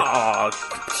Mario Kart.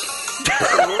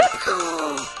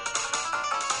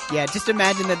 Yeah, just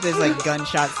imagine that there's like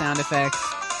gunshot sound effects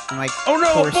and like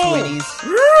horse whinnies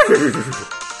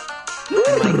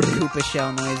and like Koopa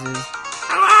shell noises.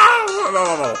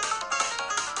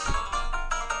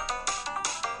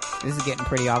 This is getting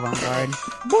pretty avant-garde.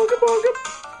 Bunga bunga.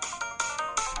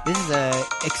 This is a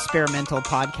experimental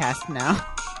podcast now.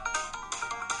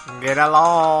 Get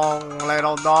along,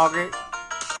 little doggy.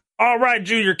 All right,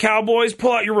 Junior Cowboys,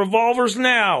 pull out your revolvers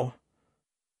now.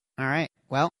 All right.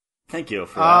 Well, thank you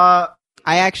for that.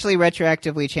 I actually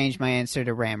retroactively changed my answer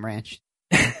to Ram Ranch.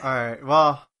 All right.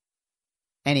 Well,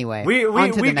 anyway, we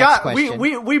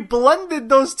blended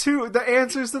the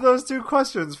answers to those two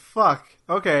questions. Fuck.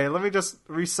 Okay, let me just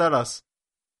reset us.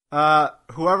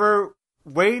 Whoever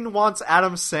Wayne wants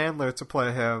Adam Sandler to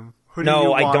play him. Who do you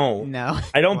want? I don't. No,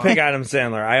 I don't pick Adam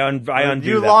Sandler. I undo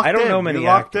you that. Locked I don't in. know many You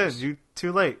locked actors. in. You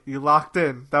too late. You locked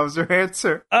in. That was your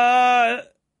answer.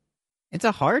 it's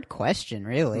a hard question,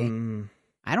 really.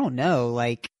 I don't know.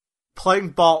 Like, playing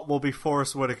Balt will be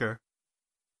Forrest Whitaker.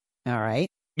 All right.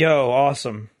 Yo,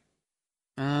 awesome.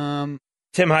 Tim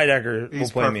Heidecker will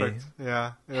play perfect. Me.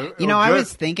 Yeah. I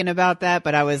was thinking about that,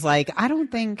 but I was like, I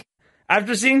don't think.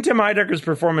 After seeing Tim Heidecker's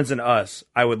performance in Us,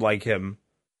 I would like him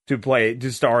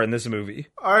to star in this movie.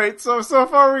 All right, so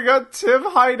far we got Tim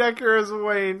Heidecker as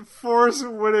Wayne, Forrest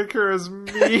Whitaker as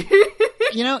me.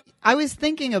 I was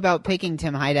thinking about picking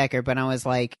Tim Heidecker, but I was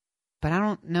like, but I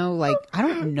don't know, I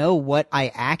don't know what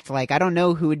I act like. I don't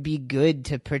know who would be good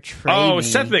to portray me.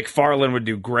 Seth MacFarlane would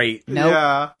do great. Nope.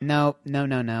 Yeah.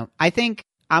 No. I think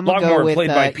I'm going to go with... played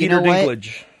by Peter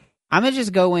Dinklage. I'm going to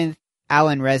just go with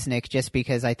Alan Resnick just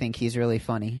because I think he's really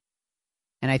funny.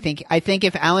 And I think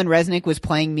if Alan Resnick was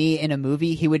playing me in a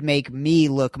movie, he would make me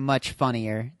look much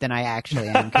funnier than I actually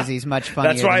am because he's much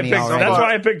funnier That's why than me already. That's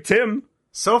why I picked Tim.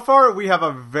 So far, we have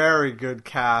a very good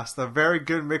cast, a very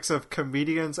good mix of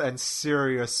comedians and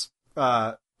serious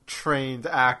trained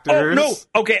actors.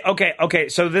 Oh, no. Okay.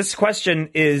 So this question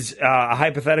is a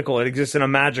hypothetical. It exists in a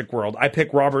magic world. I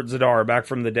pick Robert Zadar, Back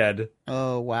from the Dead.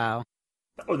 Oh, wow.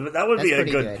 That would be a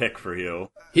good pick for you.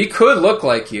 He could look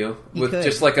like you with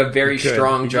just like a very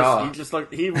strong jaw. He just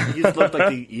looked like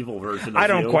the evil version of you. I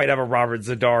don't quite have a Robert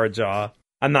Zadar jaw.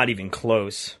 I'm not even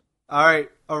close. All right,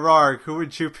 Ararg, who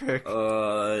would you pick?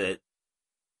 I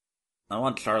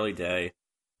want Charlie Day.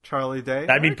 Charlie Day?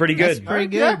 That'd be pretty good. That's pretty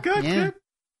good. Yeah, good.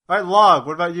 All right, Log,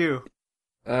 what about you?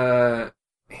 Hannibal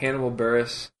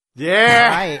Buress. Yeah,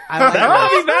 right. I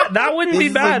like that wouldn't be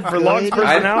bad for Log's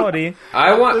personality.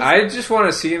 I just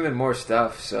want to see him in more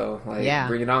stuff. So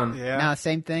bring it on. Yeah. No,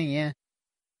 same thing. Yeah,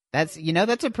 that's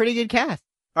a pretty good cast.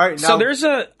 All right,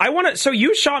 now, so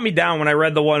you shot me down when I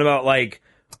read the one about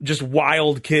just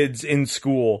wild kids in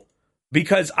school,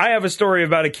 because I have a story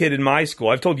about a kid in my school.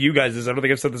 I've told you guys this. I don't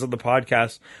think I've said this on the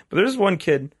podcast, but there's one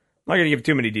kid. I'm not going to give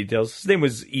too many details. His name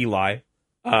was Eli.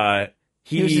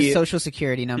 Here's his social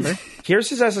security number. Here's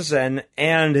his SSN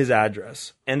and his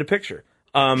address and a picture.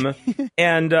 And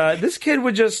this kid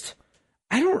would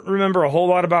I don't remember a whole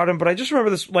lot about him, but I just remember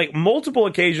this multiple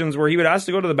occasions where he would ask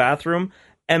to go to the bathroom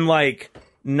and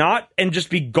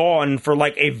just be gone for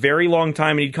a very long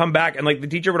time, and he'd come back and the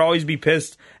teacher would always be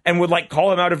pissed and would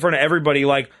call him out in front of everybody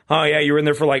oh yeah, you were in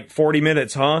there for 40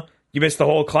 minutes, huh? You missed the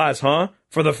whole class, huh?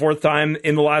 For the fourth time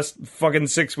in the last fucking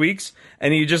 6 weeks.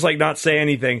 And he'd just not say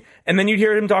anything. And then you'd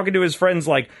hear him talking to his friends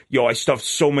yo, I stuffed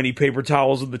so many paper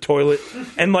towels in the toilet.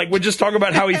 And would just talk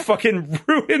about how he fucking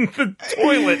ruined the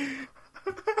toilet.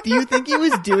 Do you think he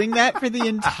was doing that for the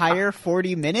entire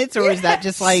 40 minutes? Or is that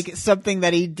just something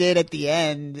that he did at the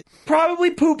end?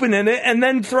 Probably pooping in it and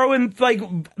then throwing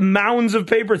mounds of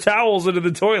paper towels into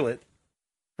the toilet.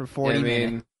 For 40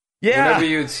 minutes. Yeah. Whenever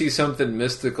you would see something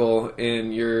mystical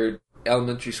in your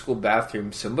elementary school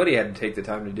bathroom, somebody had to take the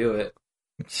time to do it.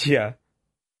 Yeah.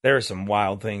 There are some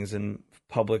wild things in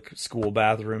public school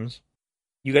bathrooms.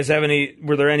 You guys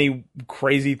were there any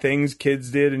crazy things kids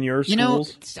did in your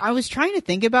schools? I was trying to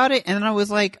think about it, and then I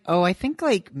was like, oh, I think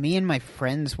me and my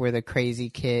friends were the crazy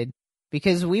kid.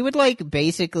 Because we would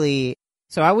basically...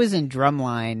 So I was in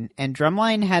Drumline, and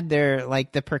Drumline had their,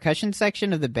 the percussion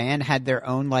section of the band had their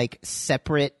own,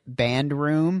 separate band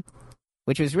room,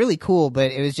 which was really cool,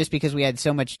 but it was just because we had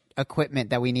so much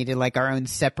equipment that we needed, our own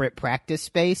separate practice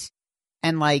space.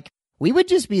 And, we would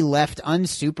just be left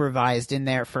unsupervised in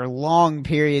there for long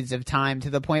periods of time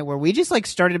to the point where we just,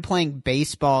 started playing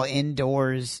baseball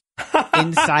indoors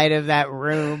inside of that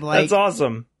room. That's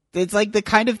awesome. It's the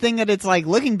kind of thing that it's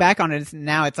looking back on it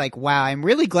now, it's wow, I'm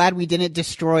really glad we didn't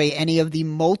destroy any of the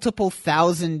multiple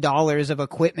 $1,000s of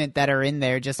equipment that are in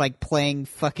there just playing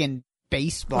fucking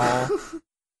baseball.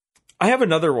 I have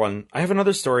another one. I have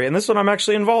another story, and this one I'm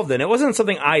actually involved in. It wasn't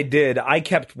something I did. I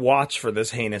kept watch for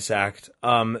this heinous act.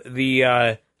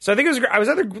 The So I think I was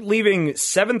either leaving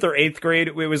 7th or 8th grade.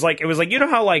 It was like you know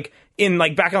how like in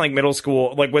like back in like middle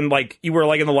school, like when like you were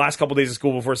like in the last couple days of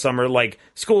school before summer, like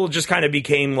school just kind of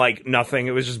became like nothing.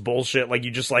 It was just bullshit. Like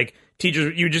you just like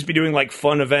teachers, you would just be doing like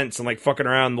fun events and like fucking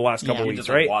around the last couple weeks, just,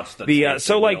 right? Watch the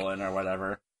so like or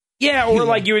whatever. Yeah, or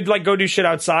like you would like go do shit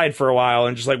outside for a while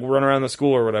and just like run around the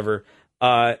school or whatever.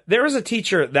 There was a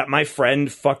teacher that my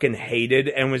friend fucking hated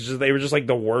and they were just like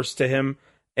the worst to him.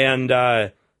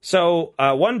 And so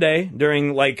one day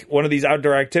during like one of these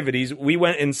outdoor activities, we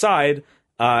went inside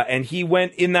and he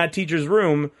went in that teacher's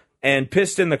room and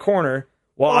pissed in the corner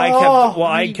while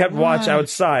I kept watch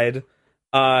outside.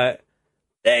 Yeah,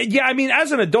 I mean,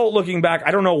 as an adult looking back,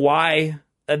 I don't know why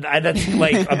that's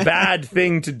like a bad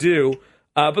thing to do.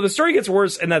 But the story gets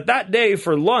worse, and that day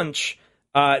for lunch,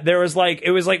 there was like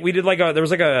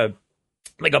a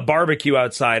barbecue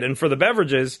outside, and for the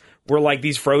beverages were like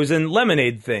these frozen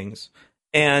lemonade things,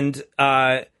 and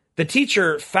the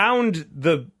teacher found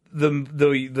the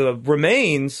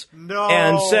remains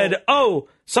and said, "Oh,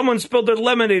 someone spilled their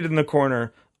lemonade in the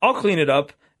corner. I'll clean it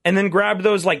up." And then grabbed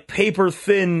those like paper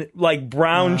thin, like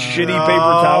brown shitty paper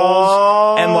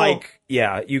towels, and like,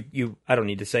 yeah, you. I don't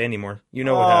need to say anymore. You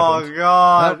know what happened. Oh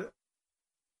God!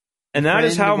 And that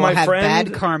is how my friend have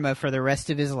bad karma for the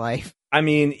rest of his life. I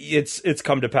mean, it's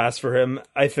come to pass for him.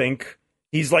 I think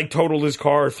he's like totaled his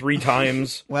car 3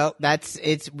 times. Well,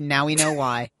 now we know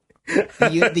why.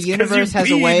 The universe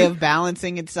has a way of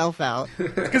balancing itself out.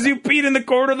 Because you peed in the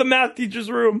corner of the math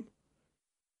teacher's room.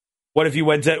 What if you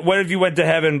went to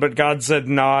heaven, but God said,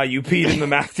 "Nah, you peed in the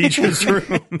math teacher's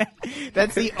room"?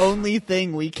 That's the only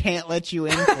thing we can't let you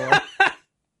in for.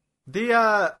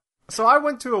 So I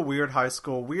went to a weird high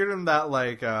school. Weird in that,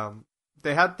 like,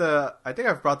 they had I think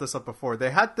I've brought this up before. They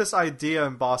had this idea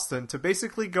in Boston to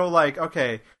basically go like,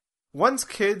 okay, once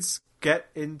kids get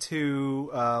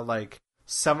into, like,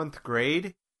 7th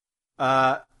grade,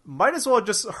 might as well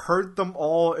just herd them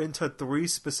all into 3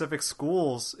 specific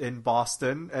schools in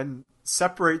Boston and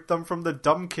separate them from the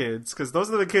dumb kids, because those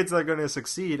are the kids that are going to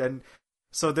succeed. And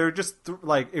so they're just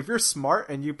like, if you're smart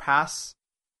and you pass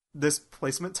this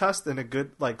placement test in a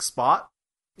good like spot,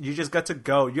 you just get to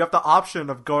go. You have the option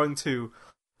of going to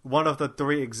one of the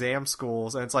 3 exam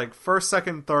schools, and it's like 1st,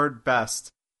 2nd, 3rd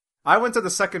best. I went to the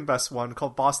 2nd best one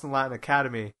called Boston Latin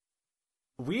Academy.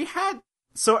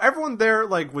 So everyone there,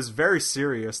 like, was very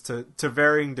serious to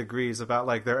varying degrees about,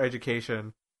 like, their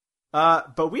education.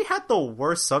 But we had the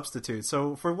worst substitute.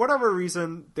 So for whatever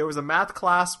reason, there was a math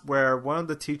class where one of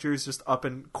the teachers just up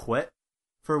and quit.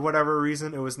 For whatever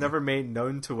reason, it was never made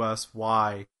known to us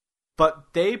why.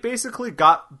 But they basically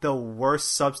got the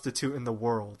worst substitute in the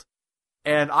world.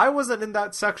 And I wasn't in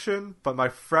that section, but my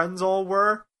friends all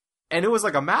were. And it was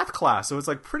like a math class. It was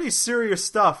like pretty serious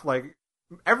stuff, like,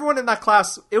 everyone in that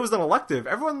class, it was an elective.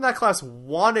 Everyone in that class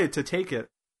wanted to take it.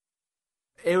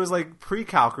 It was like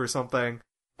pre-calc or something.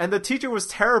 And the teacher was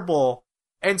terrible.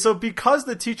 And so because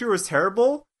the teacher was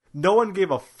terrible, no one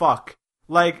gave a fuck.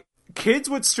 Like, kids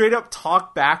would straight up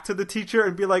talk back to the teacher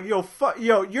and be like, yo,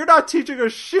 you're not teaching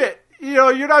us shit.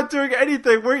 You're not doing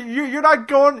anything. You're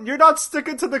not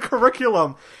sticking to the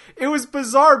curriculum. It was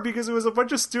bizarre because it was a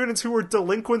bunch of students who were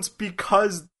delinquents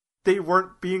because they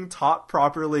weren't being taught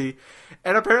properly.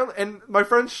 And apparently, and my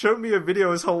friend showed me a video,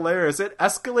 it was hilarious. It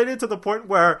escalated to the point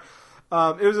where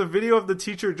it was a video of the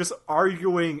teacher just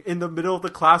arguing in the middle of the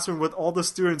classroom with all the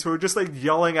students who were just like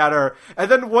yelling at her.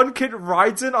 And then one kid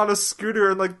rides in on a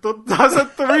scooter and like does a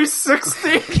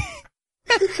 360.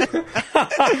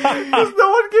 Because no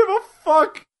one gave a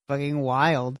fuck. Fucking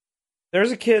wild.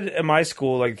 There's a kid at my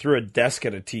school like threw a desk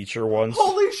at a teacher once.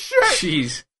 Holy shit!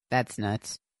 Jeez. That's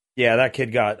nuts. Yeah, that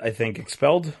kid got, I think,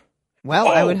 expelled. Well,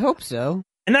 I would hope so.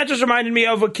 And that just reminded me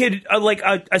of a kid, like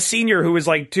a senior who was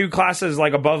like 2 classes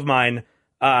like above mine.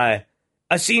 A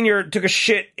senior took a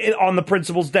shit on the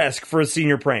principal's desk for a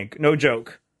senior prank. No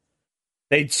joke.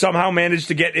 They somehow managed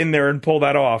to get in there and pull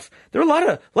that off. There were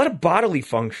a lot of bodily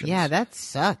functions. Yeah, that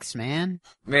sucks, man.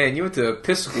 Man, you went to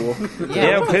piss school.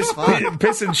 Yeah,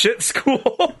 piss and shit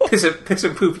school. piss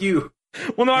and poop you.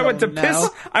 Well, no, I went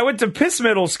to piss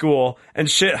middle school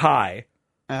and shit high.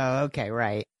 Oh, okay,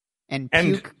 right. And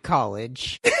puke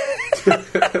college.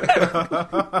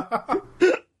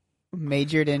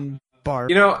 Majored in bar.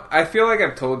 I feel like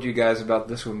I've told you guys about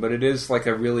this one, but it is like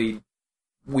a really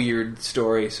weird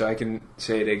story, so I can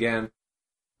say it again.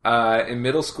 In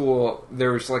middle school,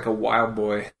 there was like a wild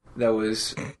boy that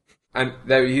was...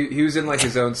 he was in like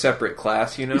his own separate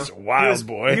class, He's a wild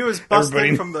boy. He was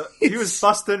busting from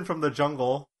the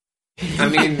jungle. I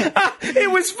mean,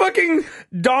 it was fucking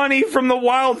Donnie from the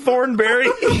Wild Thornberry.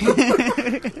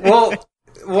 Well,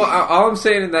 Well, all I'm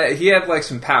saying is that he had like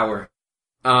some power.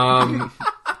 I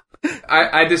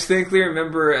distinctly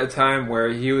remember a time where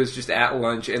he was just at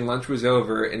lunch and lunch was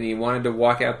over and he wanted to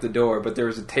walk out the door, but there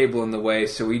was a table in the way,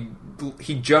 so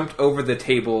he jumped over the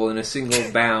table in a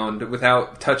single bound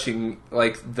without touching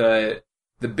like the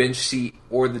bench seat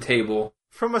or the table.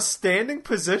 From a standing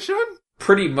position?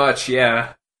 Pretty much,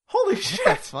 yeah. Holy shit!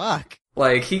 What the fuck?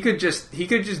 Like he could just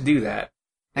do that.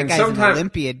 That guy's an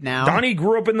Olympian now. Donnie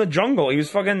grew up in the jungle. He was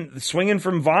fucking swinging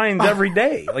from vines every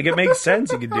day. Like, it makes sense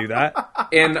he could do that.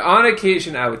 And on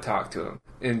occasion, I would talk to him.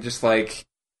 And just, like,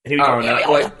 I don't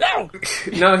know. Like,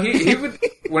 no, he would...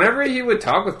 Whenever he would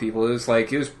talk with people, it was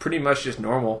pretty much just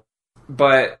normal.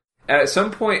 But at some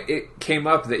point, it came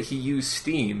up that he used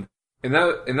Steam. And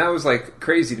that was, like,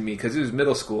 crazy to me, because it was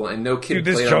middle school, and no kid played on PC.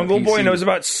 Dude, this jungle boy knows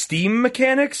about Steam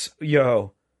mechanics?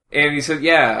 Yo. And he said,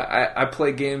 yeah, I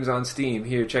play games on Steam.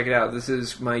 Here, check it out. This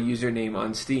is my username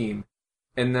on Steam.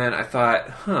 And then I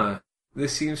thought,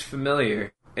 this seems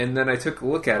familiar. And then I took a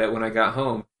look at it when I got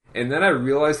home. And then I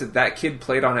realized that kid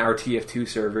played on our TF2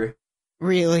 server.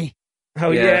 Really?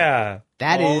 Oh, yeah.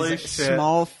 That Holy is shit.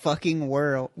 Small fucking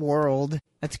world.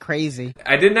 That's crazy.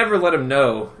 I did never let him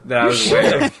know that I was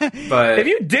aware. But if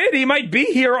you did, he might be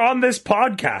here on this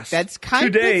podcast.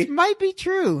 That might be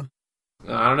true.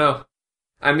 I don't know.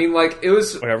 I mean, like, it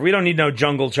was... Whatever, we don't need no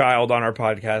jungle child on our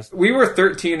podcast. We were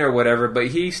 13 or whatever, but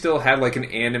he still had, like, an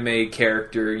anime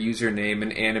character username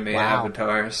and anime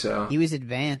avatar, so... He was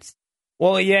advanced.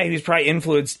 Well, yeah, he was probably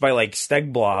influenced by, like,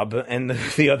 Stegblob and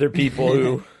the other people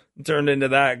who turned into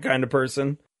that kind of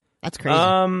person. That's crazy.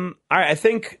 All right, I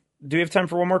think... Do we have time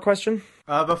for one more question?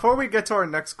 Before we get to our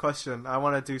next question, I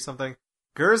want to do something.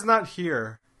 Gur's not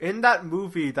here. In that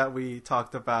movie that we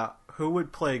talked about, who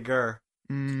would play Gur?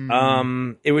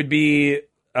 It would be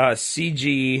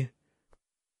CG,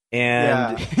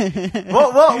 and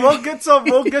we'll get some.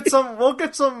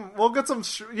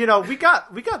 You know, we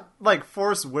got like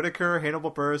Forrest Whitaker,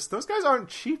 Hannibal Buress. Those guys aren't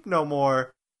cheap no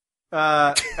more.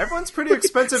 Everyone's pretty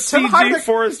expensive. CG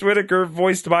Forrest Whitaker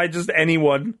voiced by just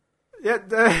anyone. Yeah,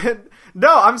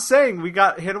 no, I'm saying we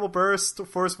got Hannibal Buress,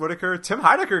 Forrest Whitaker. Tim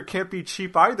Heidecker can't be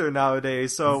cheap either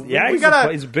nowadays. So yeah,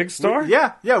 he's a big star.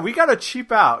 We gotta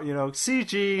cheap out. You know,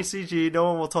 CG. No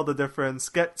one will tell the difference.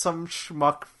 Get some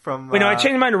schmuck from. Wait, no, I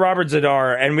changed mine to Robert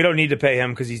Zadar, and we don't need to pay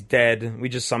him because he's dead. We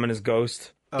just summon his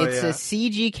ghost. It's a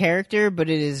CG character, but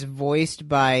it is voiced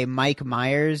by Mike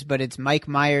Myers, but it's Mike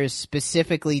Myers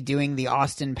specifically doing the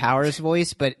Austin Powers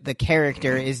voice, but the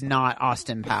character is not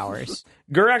Austin Powers.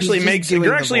 Gur actually makes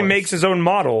his own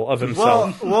model of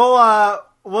himself.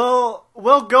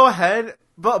 We'll go ahead,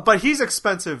 but he's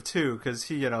expensive too, because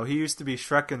he used to be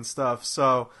Shrek and stuff.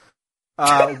 So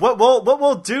what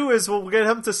we'll do is we'll get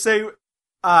him to say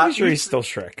I'm sure he's still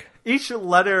Shrek. Each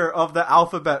letter of the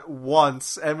alphabet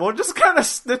once, and we'll just kind of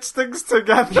stitch things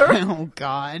together. Oh,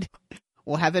 God.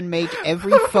 We'll have him make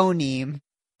every phoneme.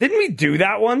 Didn't we do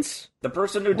that once? The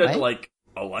person who did, like,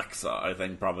 Alexa, I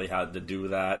think, probably had to do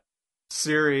that.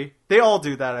 Siri. They all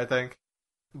do that, I think.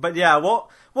 But yeah,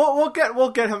 we'll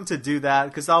get him to do that,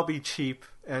 because that'll be cheap,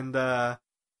 and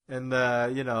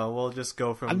we'll just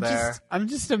go from there. I'm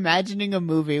just imagining a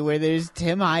movie where there's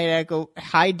Tim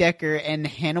Heidecker and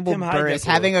Hannibal Buress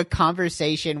having a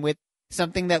conversation with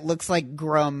something that looks like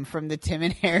Grum from the Tim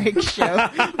and Eric show,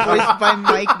 voiced by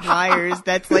Mike Myers.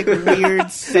 That's like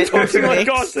weird sentence Talking mix. like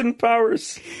Austin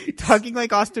Powers. Talking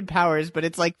like Austin Powers, but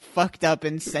it's like fucked up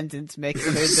in sentence mix.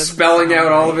 So spelling out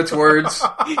all of its words.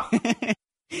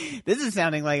 This is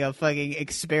sounding like a fucking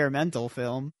experimental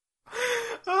film.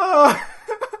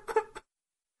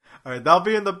 All right, that'll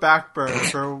be in the back burner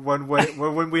for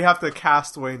when we have to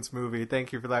cast Wayne's movie.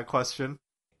 Thank you for that question.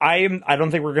 I don't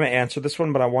think we're going to answer this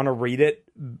one, but I want to read it.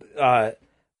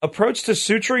 Approach to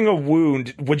suturing a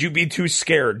wound. Would you be too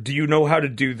scared? Do you know how to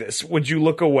do this? Would you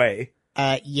look away?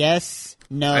 Yes.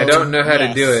 No. I don't know how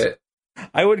to do it.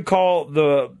 I would call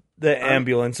the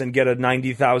ambulance and get a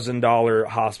 $90,000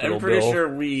 hospital bill. I'm pretty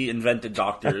sure we invented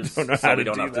doctors, so we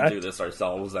don't have to do this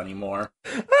ourselves anymore.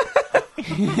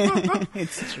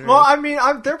 It's true. Well, I mean,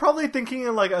 they're probably thinking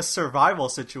in like a survival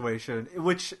situation,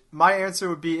 which my answer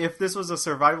would be, if this was a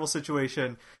survival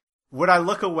situation, would I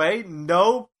look away?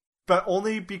 No, but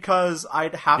only because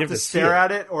I'd have to stare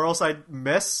at it or else I'd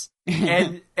miss.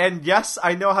 And yes,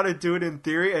 I know how to do it in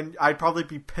theory, and I'd probably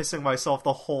be pissing myself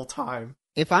the whole time.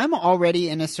 If I'm already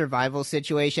in a survival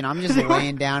situation, I'm just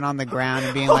laying down on the ground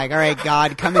and being like, all right,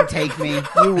 God, come and take me.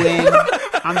 You win.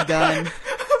 I'm done.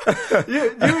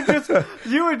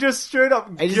 you would just straight up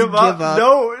I just give up.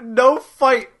 No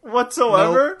fight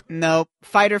whatsoever. Nope.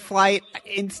 Fight or flight,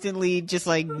 instantly just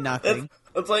like nothing.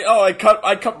 It's like, oh, I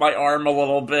cut my arm a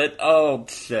little bit. Oh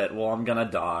shit! Well, I'm gonna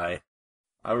die.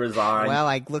 I resign.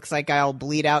 Well, looks like I'll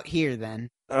bleed out here then.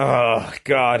 Oh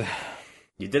God.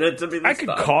 You did it to me. I could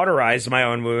cauterize my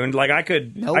own wound. Like I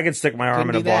could stick my arm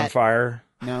in a bonfire.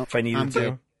 No, if I needed to.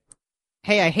 Good.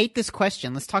 Hey, I hate this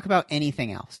question. Let's talk about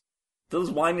anything else.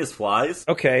 Those wineless flies?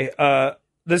 Okay,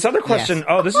 this other question, Yes.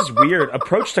 Oh, this is weird.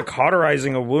 Approach to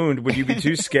cauterizing a wound. Would you be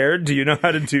too scared? Do you know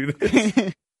how to do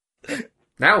this?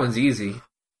 That one's easy.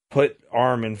 Put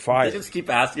arm in fire. They just keep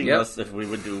asking us if we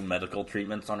would do medical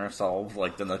treatments on ourselves.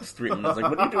 Like, the next treatment is like,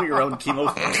 would you do your own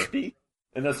chemotherapy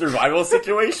in a survival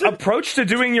situation? Approach to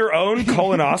doing your own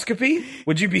colonoscopy?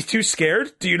 Would you be too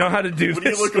scared? Do you know how to do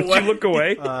this? Would you look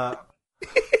away? I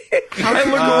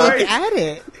look at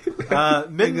it.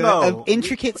 Minmo. An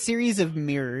intricate series of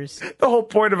mirrors. The whole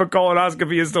point of a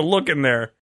colonoscopy is to look in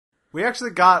there. We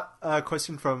actually got a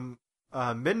question from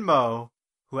Minmo,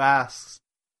 who asks,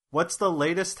 what's the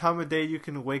latest time of day you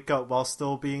can wake up while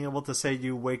still being able to say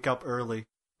you wake up early?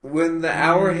 When the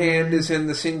hour hand is in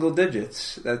the single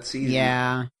digits. That's easy.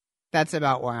 Yeah, that's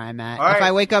about where I'm at. All if right.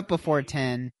 I wake up before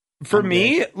 10... For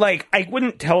me, like, I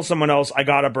wouldn't tell someone else I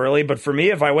got up early, but for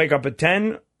me, if I wake up at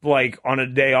 10, like, on a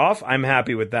day off, I'm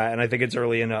happy with that, and I think it's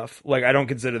early enough. Like, I don't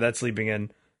consider that sleeping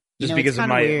in, just because of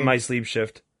my sleep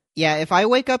shift. Yeah, if I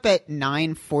wake up at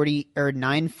 9:40 or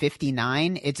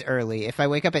 9:59, it's early. If I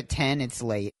wake up at 10, it's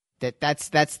late. That's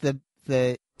the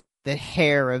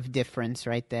hair of difference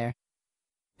right there.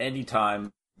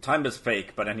 Anytime. Time is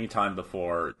fake, but any time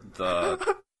before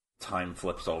the time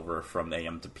flips over from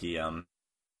AM to PM.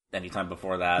 Anytime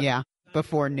before that. Yeah,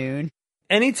 before noon.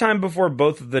 Anytime before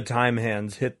both of the time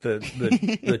hands hit the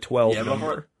 12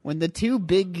 number. When the two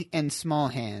big and small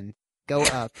hands go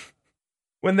up.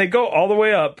 When they go all the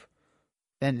way up.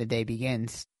 Then the day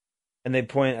begins. And they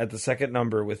point at the second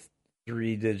number with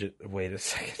 3 digits. Wait a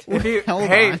second. Hold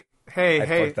on. I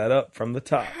fucked that up from the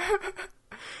top.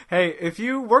 Hey, if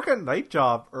you work a night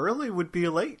job, early would be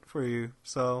late for you,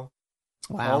 so...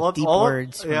 Wow, deep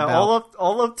words. It all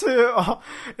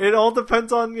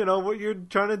depends on, what you're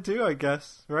trying to do, I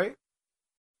guess, right?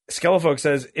 Skelefolk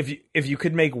says, if you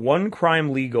could make one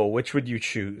crime legal, which would you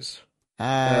choose?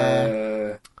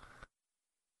 I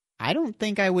don't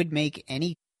think I would make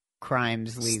any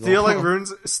crimes legal.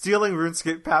 Stealing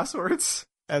RuneScape passwords.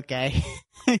 Okay.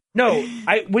 No,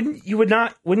 wouldn't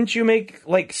you make,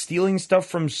 like, stealing stuff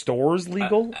from stores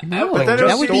legal? No, like,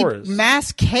 that would stores. be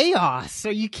mass chaos.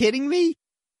 Are you kidding me?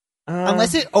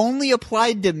 Unless it only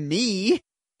applied to me.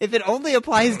 If it only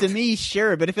applies to me,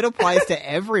 sure. But if it applies to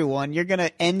everyone, you're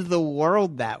gonna end the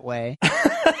world that way.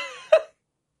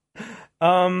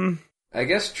 I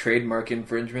guess trademark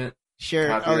infringement.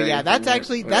 Sure. Oh yeah,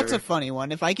 that's a funny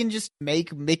one. If I can just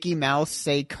make Mickey Mouse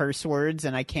say curse words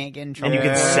and I can't get in trouble, and you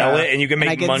can sell it and you can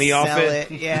make money off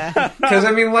it. Yeah. Because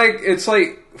it's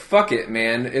like, fuck it,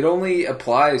 man. It only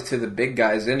applies to the big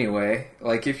guys anyway.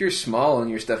 Like, if you're small and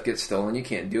your stuff gets stolen, you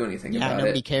can't do anything about it. Yeah,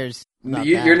 nobody cares.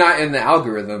 You're not in the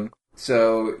algorithm,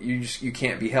 so you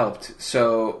can't be helped.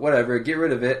 So whatever, get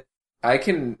rid of it. I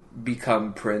can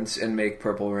become Prince and make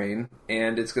Purple Rain,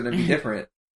 and it's going to be different.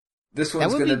 This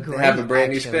one's going to have a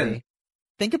brand new spin.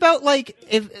 Think about, like,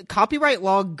 if copyright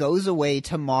law goes away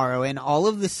tomorrow and all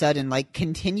of the sudden, like,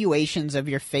 continuations of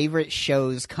your favorite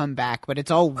shows come back, but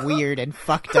it's all weird and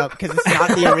fucked up because it's not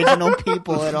the original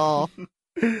people at all.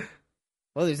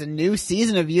 Well, there's a new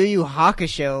season of Yu Yu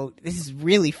Hakusho. This is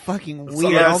really fucking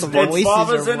weird. All the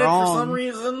voices are in wrong. It for some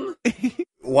reason.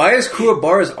 Why is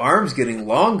Kuwabara's arms getting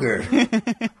longer?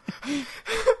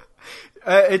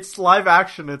 It's live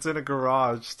action. It's in a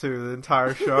garage, too, the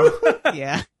entire show.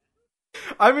 Yeah.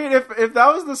 I mean, if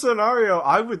that was the scenario,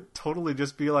 I would totally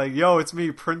just be like, yo, it's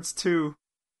me, Prince 2.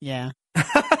 Yeah.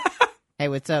 Hey,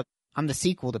 what's up? I'm the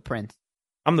sequel to Prince.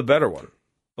 I'm the better one.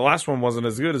 The last one wasn't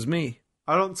as good as me.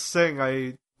 I don't sing.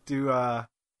 I do, I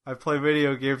play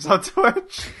video games on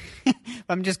Twitch.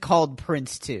 I'm just called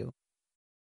Prince 2.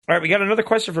 All right, we got another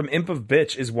question from Imp of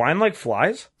Bitch. Is wine like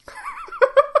flies?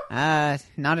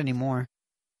 Not anymore.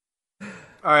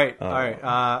 All right.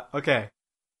 Okay.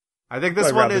 I think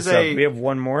this one is a... We have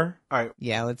one more? All right.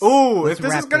 Yeah, let's... Ooh, if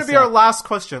this is going to be our last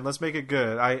question, let's make it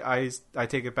good. I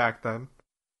take it back then.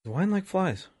 Is wine like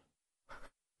flies?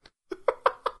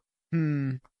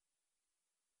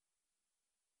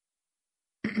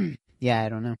 Yeah, I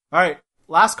don't know. All right.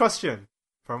 Last question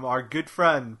from our good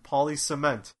friend, Pauly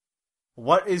Cement.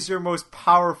 What is your most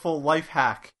powerful life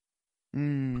hack?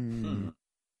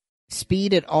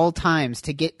 Speed at all times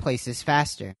to get places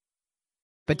faster.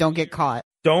 but don't get caught.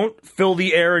 Don't fill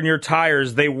the air in your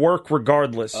tires. They work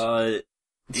regardless.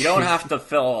 You don't have to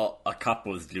fill a cup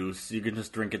with juice. You can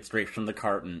just drink it straight from the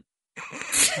carton.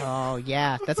 Oh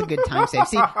yeah, that's a good time save.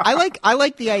 See, I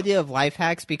like the idea of life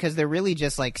hacks because they're really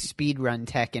just like speed run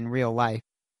tech in real life.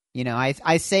 You know,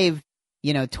 I save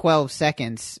 12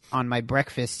 seconds on my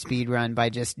breakfast speed run by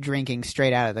just drinking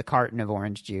straight out of the carton of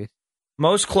orange juice.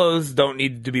 Most clothes don't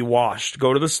need to be washed.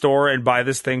 Go to the store and buy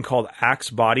this thing called Axe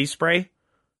body spray.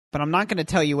 But I'm not going to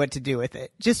tell you what to do with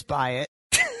it. Just buy it.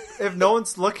 If no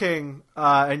one's looking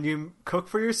and you cook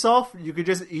for yourself, you could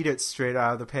just eat it straight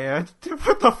out of the pan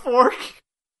with the fork.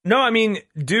 No, I mean,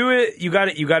 do it. You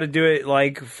got to do it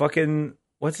like fucking.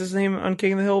 What's his name on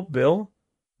King of the Hill? Bill.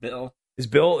 Is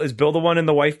Bill the one in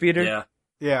the wife beater?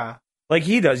 Yeah. Like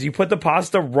he does. You put the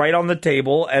pasta right on the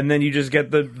table, and then you just get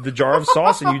the jar of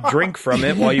sauce, and you drink from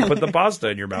it while you put the pasta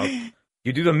in your mouth.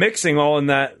 You do the mixing all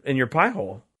in your pie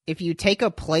hole. If you take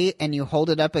a plate and you hold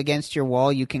it up against your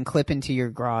wall, you can clip into your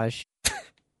garage.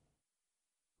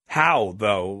 How,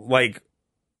 though? Like,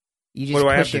 you just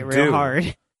push it real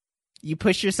hard. You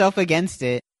push yourself against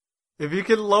it. If you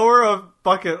can lower a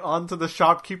bucket onto the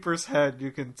shopkeeper's head, you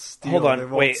can steal. Hold on, they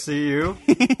won't see you.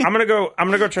 I'm gonna go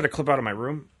try to clip out of my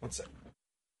room. One sec.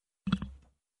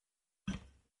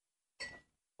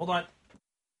 Hold on.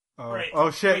 Oh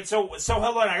shit! Wait, so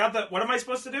hold on. I got the. What am I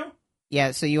supposed to do?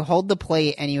 Yeah, so you hold the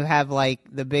plate and you have like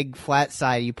the big flat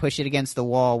side. You push it against the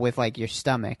wall with like your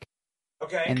stomach.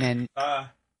 Okay. And then.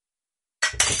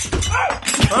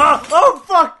 Oh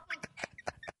fuck!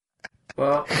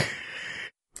 Well.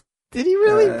 Did he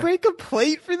really break a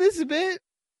plate for this bit?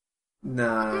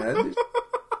 Nah,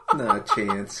 not a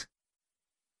chance.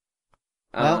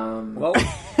 Well,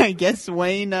 I guess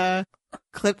Wayne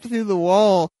clipped through the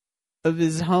wall of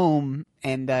his home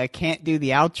and can't do the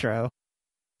outro.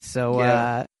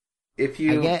 So, if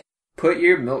you put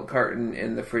your milk carton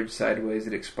in the fridge sideways,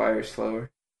 it expires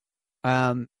slower.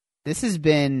 This has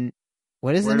been.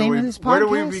 What is the name of this podcast? Where do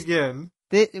we begin?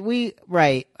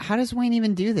 How does Wayne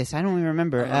even do this? I don't even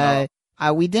remember.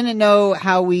 We didn't know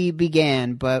how we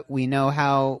began, but we know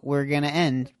how we're gonna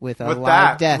end with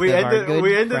live death of our good friend.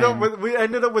 We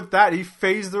ended up with that. He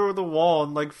phased through the wall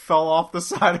and like fell off the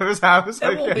side of his house.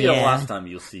 It won't be the last time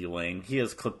you'll see Wayne. He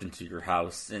has clipped into your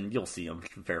house, and you'll see him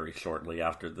very shortly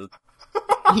after this.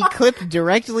 He clipped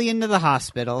directly into the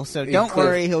hospital, so don't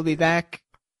worry, he'll be back.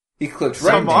 He clipped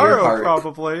right tomorrow, into your heart.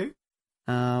 probably.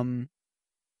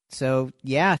 So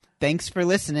yeah, thanks for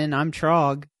listening. I'm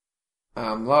Trog.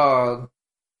 I'm Log.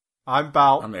 I'm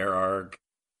Bout. I'm Erarg.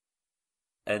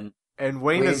 And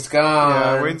Wayne's gone.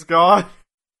 Yeah, Wayne's gone.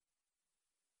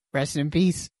 Rest in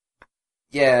peace.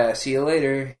 Yeah, see you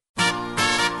later.